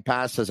I try and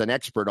pass as an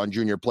expert on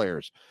junior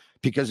players.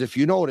 Because if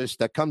you notice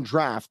that come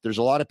draft, there's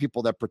a lot of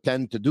people that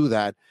pretend to do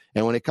that.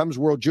 And when it comes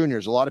World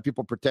Juniors, a lot of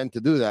people pretend to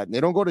do that. And they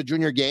don't go to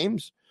junior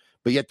games,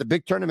 But yet the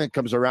big tournament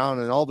comes around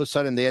and all of a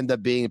sudden they end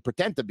up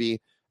pretend to be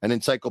an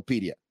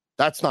encyclopedia.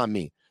 That's not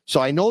me. So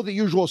I know the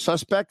usual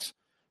suspects,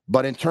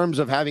 but in terms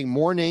of having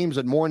more names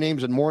and more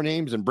names and more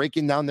names and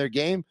breaking down their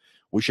game,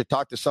 we should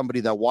talk to somebody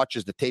that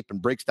watches the tape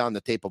and breaks down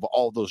the tape of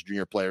all those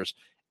junior players.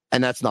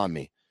 And that's not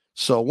me.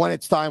 So when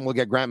it's time, we'll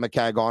get Grant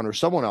McCagg on or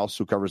someone else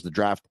who covers the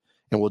draft,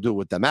 and we'll do it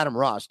with them. Adam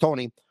Ross,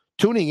 Tony,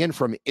 tuning in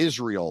from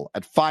Israel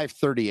at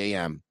 5:30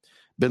 a.m.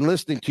 Been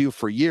listening to you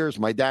for years.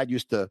 My dad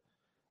used to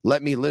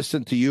let me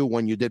listen to you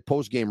when you did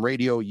post-game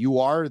radio. You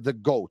are the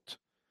GOAT.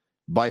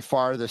 By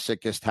far the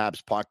sickest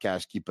Habs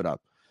podcast. Keep it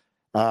up.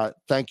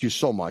 Thank you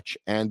so much.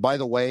 And by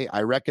the way,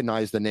 I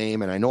recognize the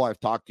name, and I know I've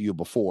talked to you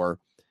before.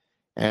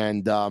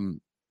 And,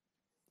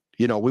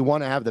 we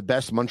want to have the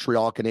best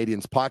Montreal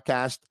Canadiens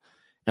podcast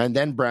and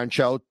then branch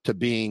out to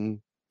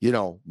being,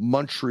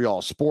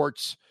 Montreal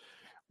sports.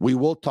 We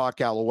will talk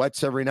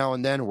Alouettes every now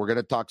and then. We're going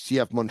to talk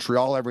CF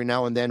Montreal every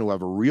now and then, who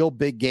have a real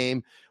big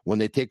game when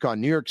they take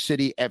on New York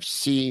City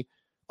FC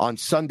on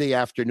Sunday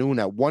afternoon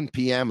at 1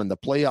 p.m. in the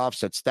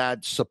playoffs at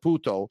Stade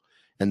Saputo.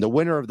 And the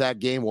winner of that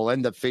game will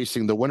end up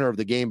facing the winner of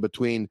the game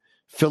between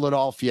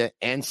Philadelphia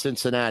and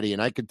Cincinnati.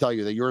 And I can tell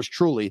you that yours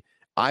truly,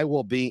 I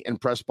will be in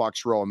press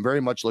box row. I'm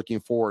very much looking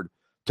forward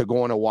to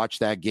going to watch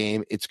that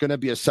game. It's going to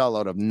be a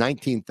sellout of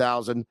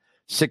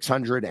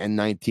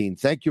 19,619.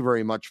 Thank you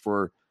very much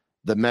for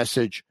the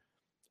message.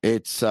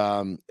 It's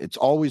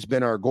always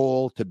been our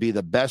goal to be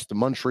the best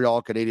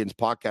Montreal Canadiens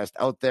podcast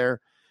out there.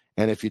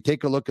 And if you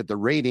take a look at the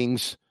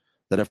ratings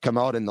that have come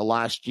out in the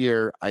last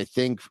year, I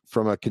think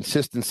from a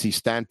consistency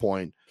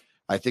standpoint,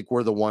 I think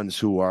we're the ones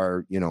who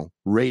are,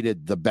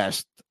 rated the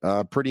best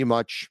pretty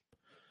much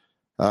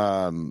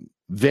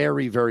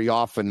very, very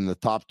often in the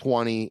top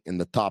 20, in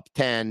the top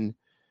 10.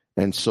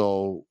 And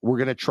so we're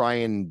going to try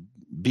and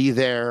be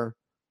there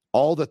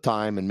all the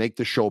time and make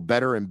the show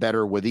better and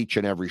better with each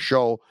and every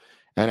show.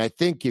 And I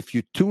think if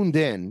you tuned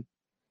in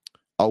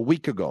a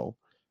week ago,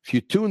 if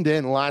you tuned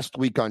in last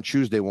week on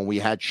Tuesday when we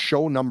had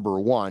show number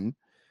 1,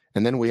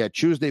 and then we had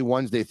Tuesday,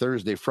 Wednesday,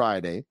 Thursday,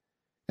 Friday,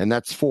 and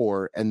that's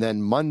 4, and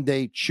then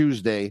Monday,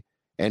 Tuesday,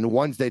 and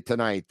Wednesday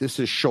tonight, this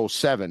is show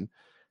 7.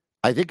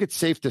 I think it's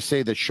safe to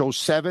say that show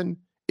 7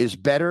 is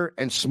better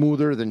and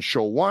smoother than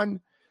show 1,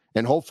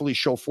 and hopefully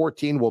show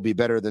 14 will be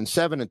better than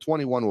 7, and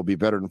 21 will be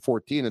better than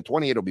 14, and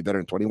 28 will be better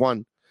than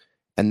 21.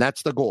 And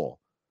that's the goal.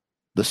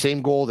 The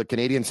same goal the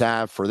Canadians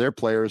have for their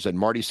players and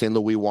Marty St.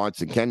 Louis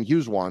wants and Ken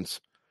Hughes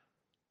wants.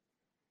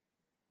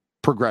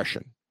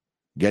 Progression.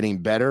 Getting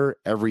better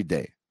every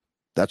day.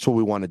 That's what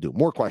we want to do.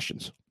 More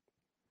questions.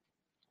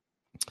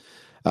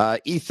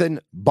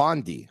 Ethan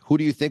Bondi. Who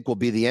do you think will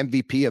be the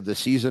MVP of the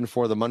season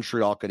for the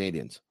Montreal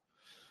Canadiens?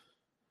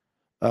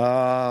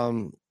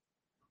 I'll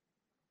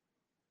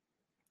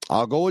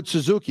go with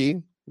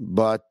Suzuki,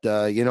 but,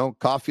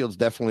 Caulfield's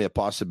definitely a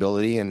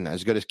possibility. And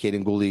as good as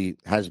Caden Gooley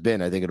has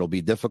been, I think it'll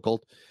be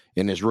difficult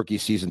in his rookie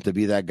season to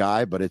be that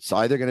guy. But it's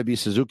either going to be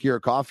Suzuki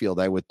or Caulfield,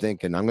 I would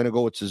think. And I'm going to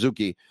go with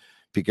Suzuki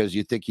because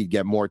you think he'd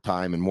get more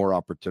time and more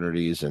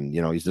opportunities. And,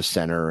 he's the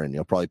center and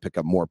he'll probably pick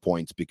up more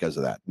points because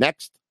of that.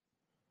 Next.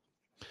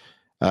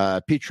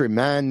 Petrie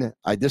Mann,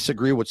 I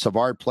disagree with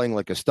Savard playing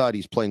like a stud.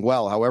 He's playing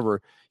well.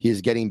 However, he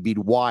is getting beat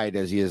wide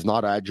as he is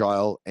not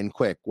agile and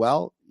quick.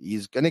 Well,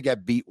 he's going to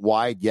get beat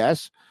wide,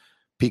 yes,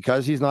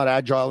 because he's not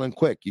agile and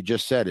quick. You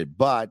just said it.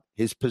 But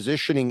his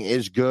positioning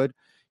is good.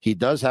 He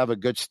does have a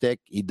good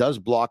stick. He does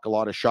block a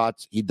lot of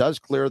shots. He does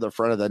clear the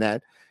front of the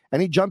net.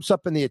 And he jumps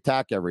up in the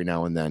attack every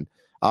now and then.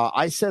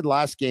 I said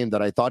last game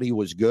that I thought he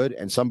was good,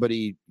 and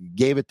somebody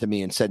gave it to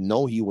me and said,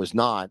 no, he was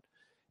not.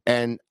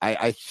 And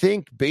I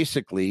think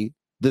basically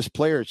this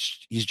player,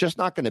 he's just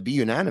not going to be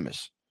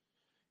unanimous.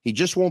 He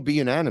just won't be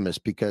unanimous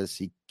because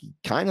he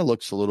kind of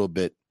looks a little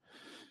bit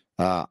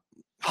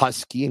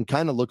husky and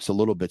kind of looks a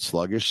little bit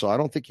sluggish. So I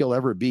don't think he'll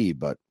ever be,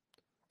 but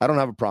I don't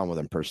have a problem with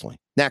him personally.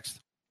 Next.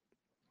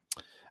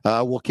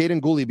 Will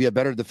Caden Gooley be a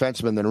better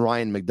defenseman than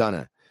Ryan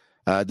McDonough?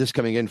 This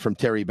coming in from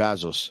Terry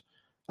Bazos.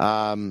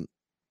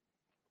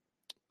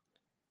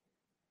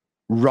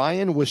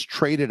 Ryan was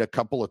traded a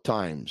couple of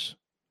times,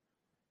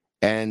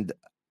 and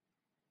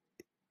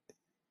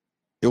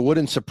it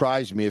wouldn't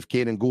surprise me if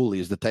Caden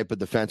Gooley is the type of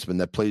defenseman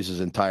that plays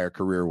his entire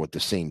career with the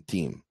same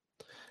team.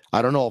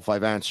 I don't know if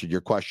I've answered your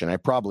question. I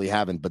probably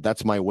haven't, but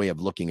that's my way of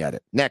looking at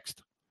it.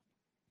 Next.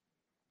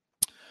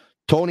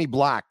 Tony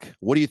Black,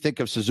 what do you think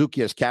of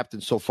Suzuki as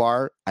captain so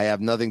far? I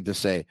have nothing to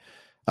say.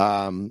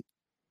 I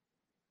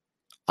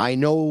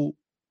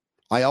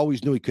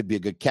always knew he could be a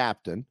good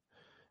captain,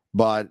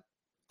 but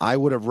I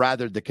would have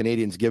rather the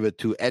Canadians give it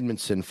to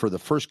Edmondson for the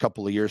first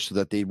couple of years so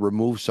that they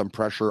remove some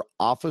pressure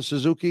off of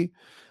Suzuki.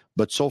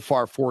 But so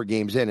far, 4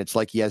 games in, it's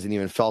like he hasn't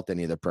even felt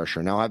any of the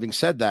pressure. Now, having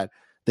said that,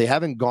 they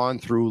haven't gone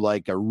through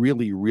like a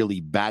really,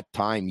 really bad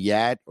time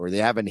yet, or they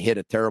haven't hit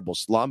a terrible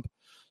slump.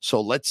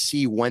 So let's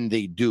see when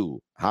they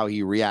do, how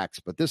he reacts.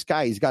 But this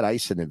guy, he's got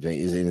ice in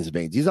his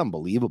veins. He's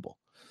unbelievable.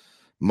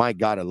 My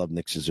God, I love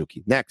Nick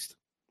Suzuki. Next.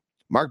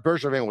 Mark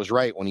Bergevin was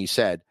right when he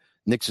said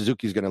Nick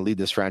Suzuki is going to lead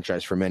this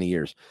franchise for many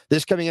years.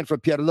 This coming in from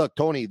Pierre. Look,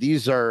 Tony,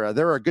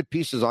 there are good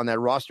pieces on that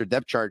roster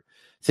depth chart.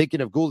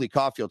 Thinking of Gooley,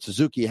 Caulfield,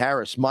 Suzuki,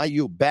 Harris,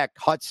 Mayu, Beck,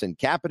 Hudson,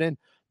 Kapanen.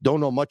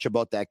 Don't know much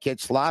about that kid.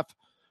 Slav,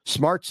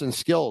 smarts and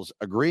skills.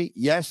 Agree?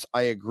 Yes,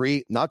 I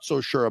agree. Not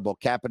so sure about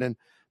Kapanen,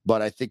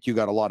 but I think you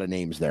got a lot of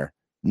names there.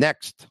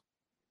 Next.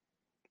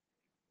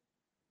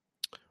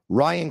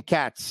 Ryan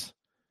Katz.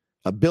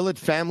 A billet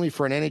family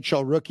for an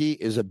NHL rookie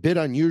is a bit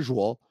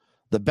unusual.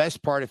 The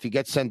best part, if he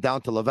gets sent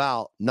down to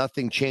Laval,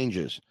 nothing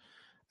changes.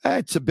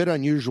 It's a bit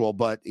unusual,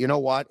 but you know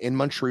what? In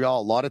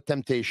Montreal, a lot of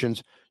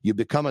temptations. You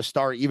become a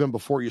star even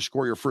before you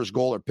score your first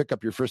goal or pick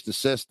up your first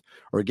assist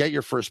or get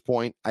your first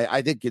point.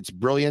 I think it's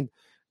brilliant.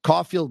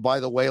 Caulfield, by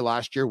the way,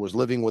 last year was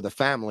living with a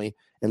family,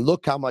 and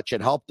look how much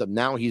it helped him.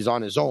 Now he's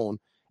on his own,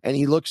 and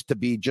he looks to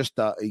be just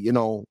a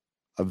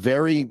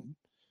very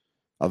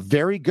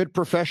good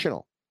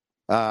professional.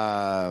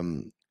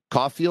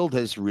 Caulfield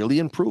has really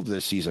improved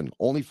this season.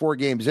 Only 4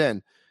 games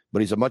in,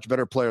 but he's a much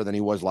better player than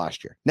he was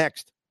last year.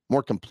 Next,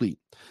 more complete.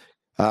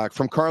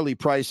 From Carly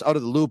Price, out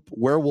of the loop,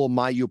 where will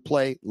Mayu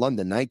play?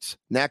 London Knights.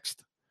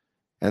 Next.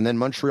 And then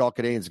Montreal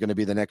Canadiens is going to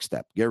be the next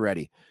step. Get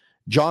ready.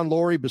 John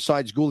Laurie,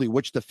 besides Gooley,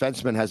 which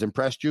defenseman has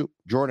impressed you?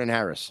 Jordan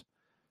Harris.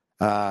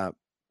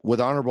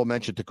 With honorable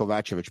mention to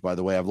Kovacevic, by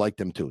the way. I've liked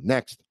him too.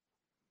 Next.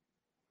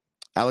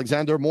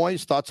 Alexander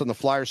Moyes, thoughts on the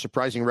Flyers'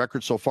 surprising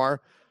record so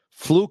far?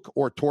 Fluke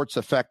or Torts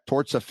effect?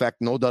 Torts effect,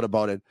 no doubt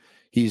about it.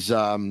 He's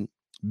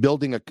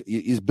building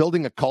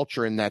a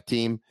culture in that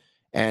team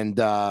and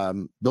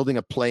building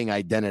a playing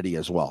identity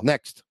as well.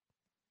 Next.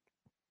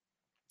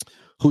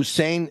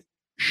 Hussein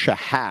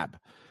Shahab.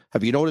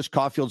 Have you noticed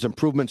Caulfield's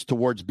improvements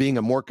towards being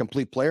a more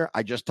complete player?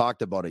 I just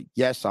talked about it.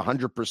 Yes,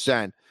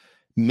 100%.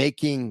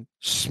 Making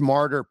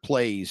smarter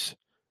plays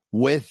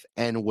with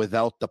and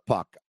without the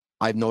puck.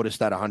 I've noticed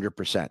that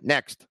 100%.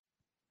 Next.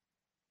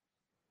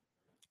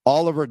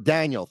 Oliver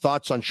Daniel,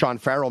 thoughts on Sean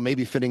Farrell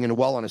maybe fitting in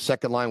well on a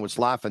second line with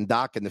Slav and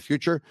Doc in the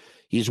future?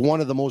 He's one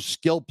of the most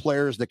skilled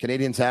players the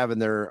Canadians have in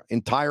their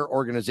entire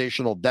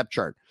organizational depth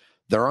chart.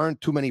 There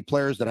aren't too many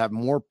players that have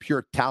more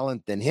pure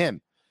talent than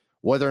him.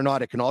 Whether or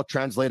not it can all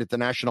translate at the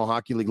National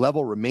Hockey League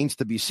level remains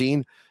to be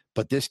seen,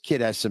 but this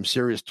kid has some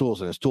serious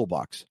tools in his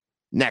toolbox.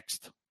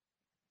 Next.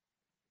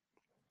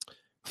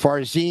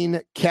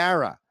 Farzine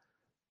Kara.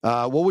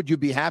 What would you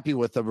be happy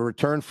with of a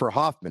return for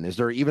Hoffman? Is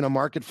there even a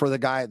market for the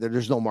guy?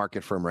 There's no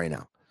market for him right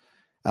now.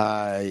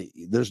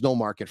 There's no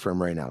market for him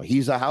right now.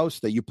 He's a house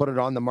that you put it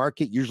on the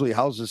market. Usually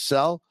houses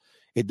sell.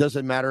 It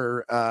doesn't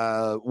matter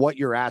what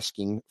you're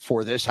asking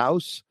for this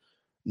house.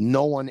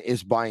 No one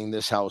is buying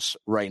this house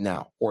right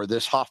now or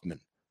this Hoffman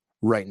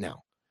right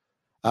now.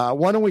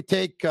 Why don't we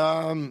take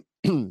a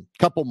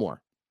couple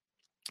more?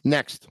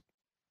 Next.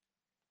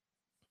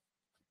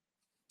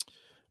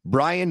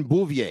 Brian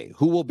Bouvier,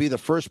 who will be the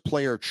first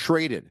player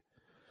traded?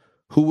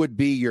 Who would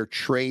be your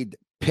trade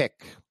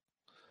pick?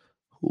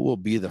 Who will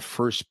be the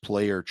first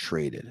player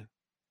traded?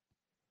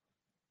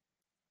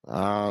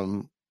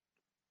 Why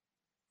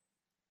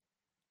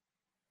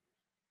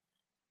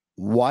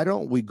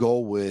don't we go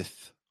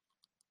with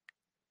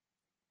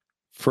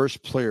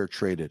first player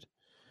traded?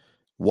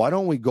 Why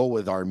don't we go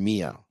with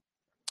Armia?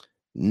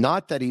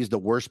 Not that he's the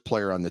worst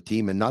player on the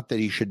team and not that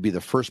he should be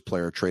the first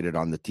player traded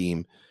on the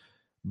team,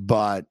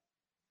 but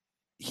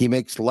he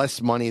makes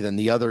less money than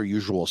the other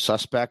usual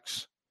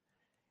suspects,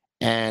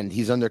 and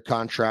he's under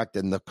contract,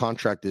 and the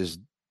contract is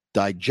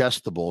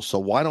digestible. So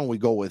why don't we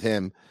go with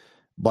him?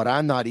 But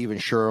I'm not even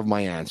sure of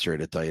my answer,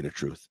 to tell you the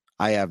truth.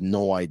 I have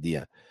no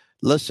idea.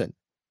 Listen,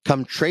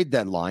 come trade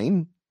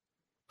deadline,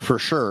 for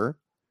sure,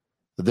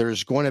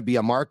 there's going to be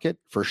a market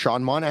for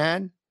Sean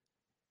Monahan,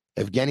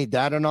 Evgeny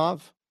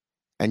Dadonov,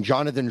 and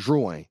Jonathan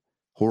Drouin,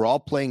 who are all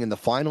playing in the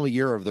final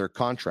year of their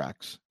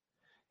contracts.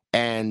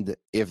 And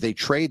if they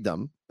trade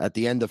them at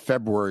the end of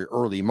February,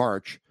 early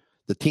March,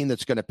 the team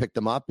that's going to pick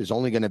them up is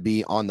only going to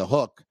be on the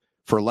hook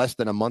for less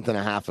than a month and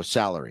a half of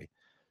salary.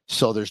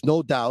 So there's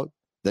no doubt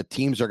that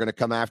teams are going to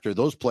come after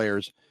those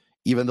players,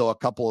 even though a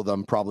couple of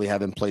them probably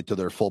haven't played to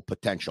their full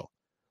potential.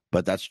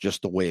 But that's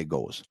just the way it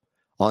goes.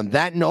 On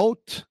that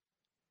note,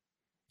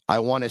 I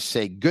want to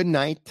say good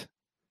night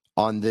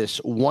on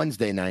this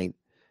Wednesday night.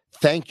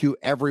 Thank you,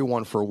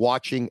 everyone, for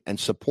watching and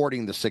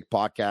supporting the Sick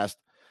Podcast.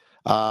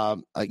 A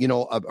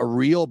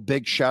real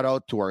big shout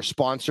out to our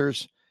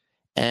sponsors,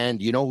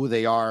 and you know who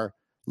they are,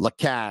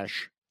 Lacage.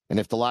 And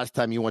if the last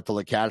time you went to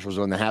Lacage was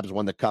when the Habs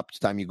won the Cup, it's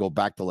time you go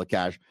back to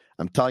Lacage.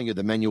 I'm telling you,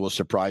 the menu will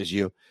surprise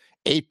you.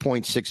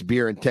 8.6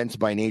 beer, intense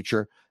by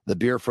nature, the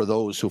beer for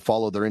those who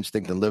follow their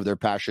instinct and live their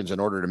passions in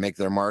order to make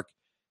their mark.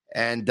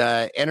 And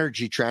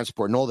energy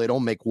transport. No, they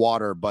don't make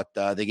water, but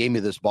they gave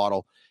me this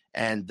bottle,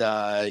 and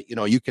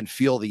you can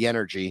feel the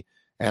energy.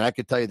 And I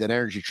can tell you that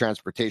Energy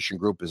Transportation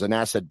Group is an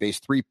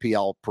asset-based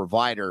 3PL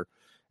provider,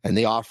 and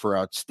they offer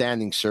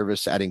outstanding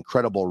service at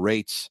incredible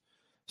rates,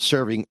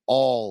 serving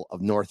all of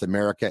North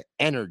America.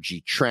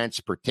 Energy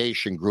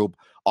Transportation Group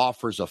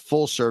offers a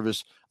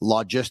full-service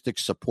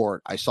logistics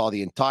support. I saw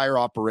the entire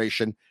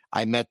operation.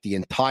 I met the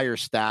entire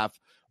staff.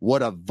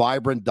 What a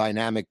vibrant,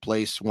 dynamic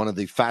place. One of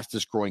the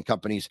fastest growing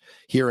companies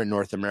here in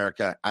North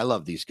America. I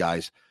love these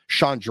guys,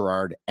 Sean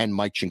Gerard and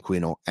Mike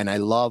Cinquino. And I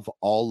love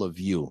all of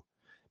you.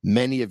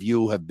 Many of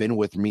you have been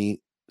with me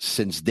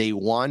since day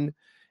one.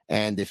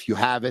 And if you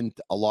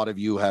haven't, a lot of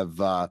you have,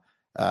 come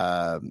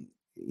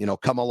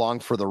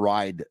along for the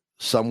ride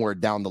somewhere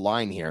down the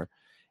line here.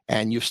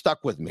 And you've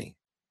stuck with me.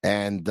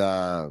 And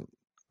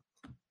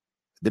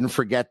didn't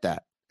forget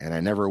that. And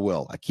I never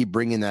will. I keep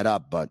bringing that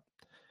up, but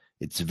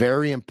it's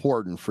very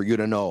important for you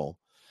to know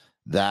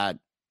that,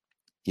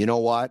 you know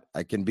what?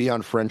 I can be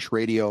on French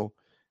radio.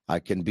 I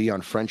can be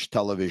on French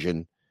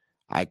television.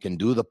 I can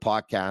do the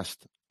podcast.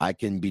 I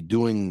can be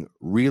doing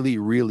really,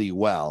 really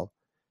well.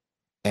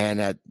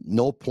 And at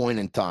no point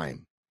in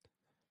time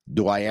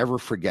do I ever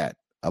forget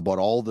about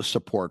all the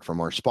support from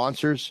our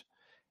sponsors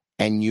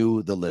and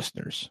you, the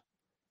listeners.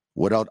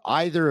 Without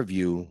either of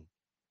you,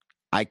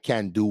 I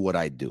can't do what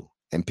I do.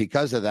 And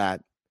because of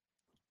that,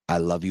 I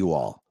love you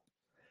all.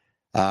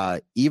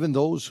 Even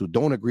those who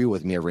don't agree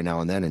with me every now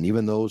and then, and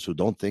even those who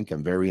don't think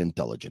I'm very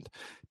intelligent.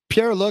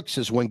 Pierre Luc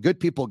says, when good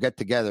people get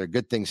together,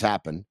 good things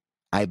happen.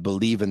 I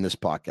believe in this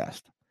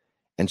podcast.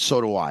 And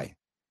so do I.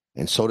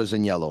 And so does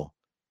Agnello.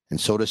 And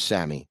so does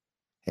Sammy.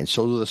 And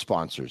so do the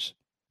sponsors.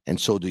 And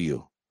so do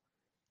you.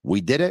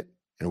 We did it,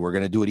 and we're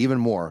going to do it even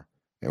more.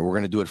 And we're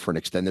going to do it for an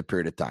extended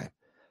period of time.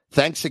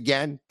 Thanks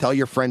again. Tell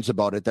your friends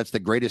about it. That's the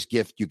greatest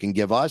gift you can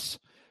give us.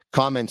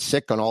 Comment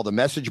sick on all the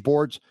message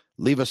boards.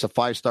 Leave us a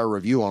 5-star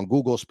review on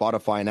Google,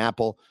 Spotify, and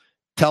Apple.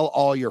 Tell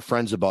all your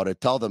friends about it.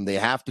 Tell them they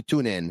have to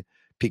tune in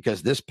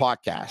because this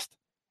podcast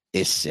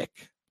is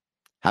sick.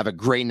 Have a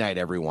great night,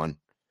 everyone.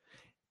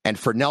 And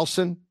for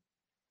Nelson,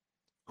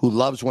 who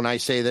loves when I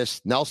say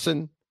this,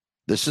 Nelson,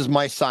 this is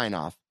my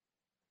sign-off.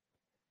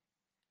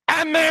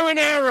 I'm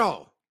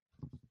Marinaro.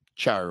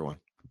 Ciao, everyone.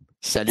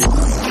 Salut.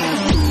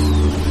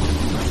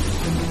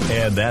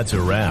 And that's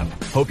a wrap.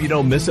 Hope you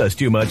don't miss us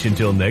too much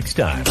until next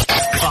time.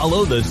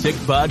 Follow The Sick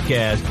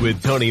Podcast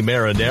with Tony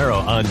Marinaro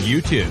on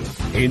YouTube,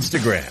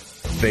 Instagram,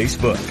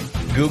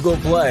 Facebook, Google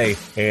Play,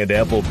 and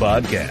Apple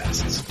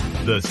Podcasts.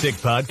 The Sick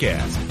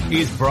Podcast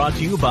is brought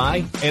to you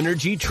by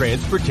Energy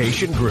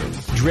Transportation Group.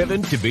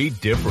 Driven to be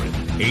different.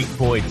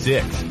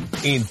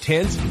 8.6.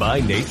 Intense by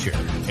nature.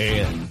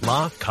 And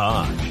La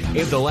Cage.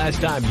 If the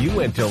last time you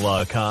went to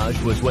La Cage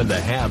was when the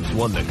Habs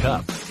won the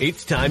cup,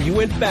 it's time you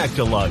went back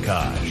to La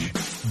Cage.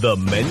 The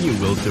menu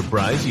will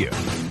surprise you.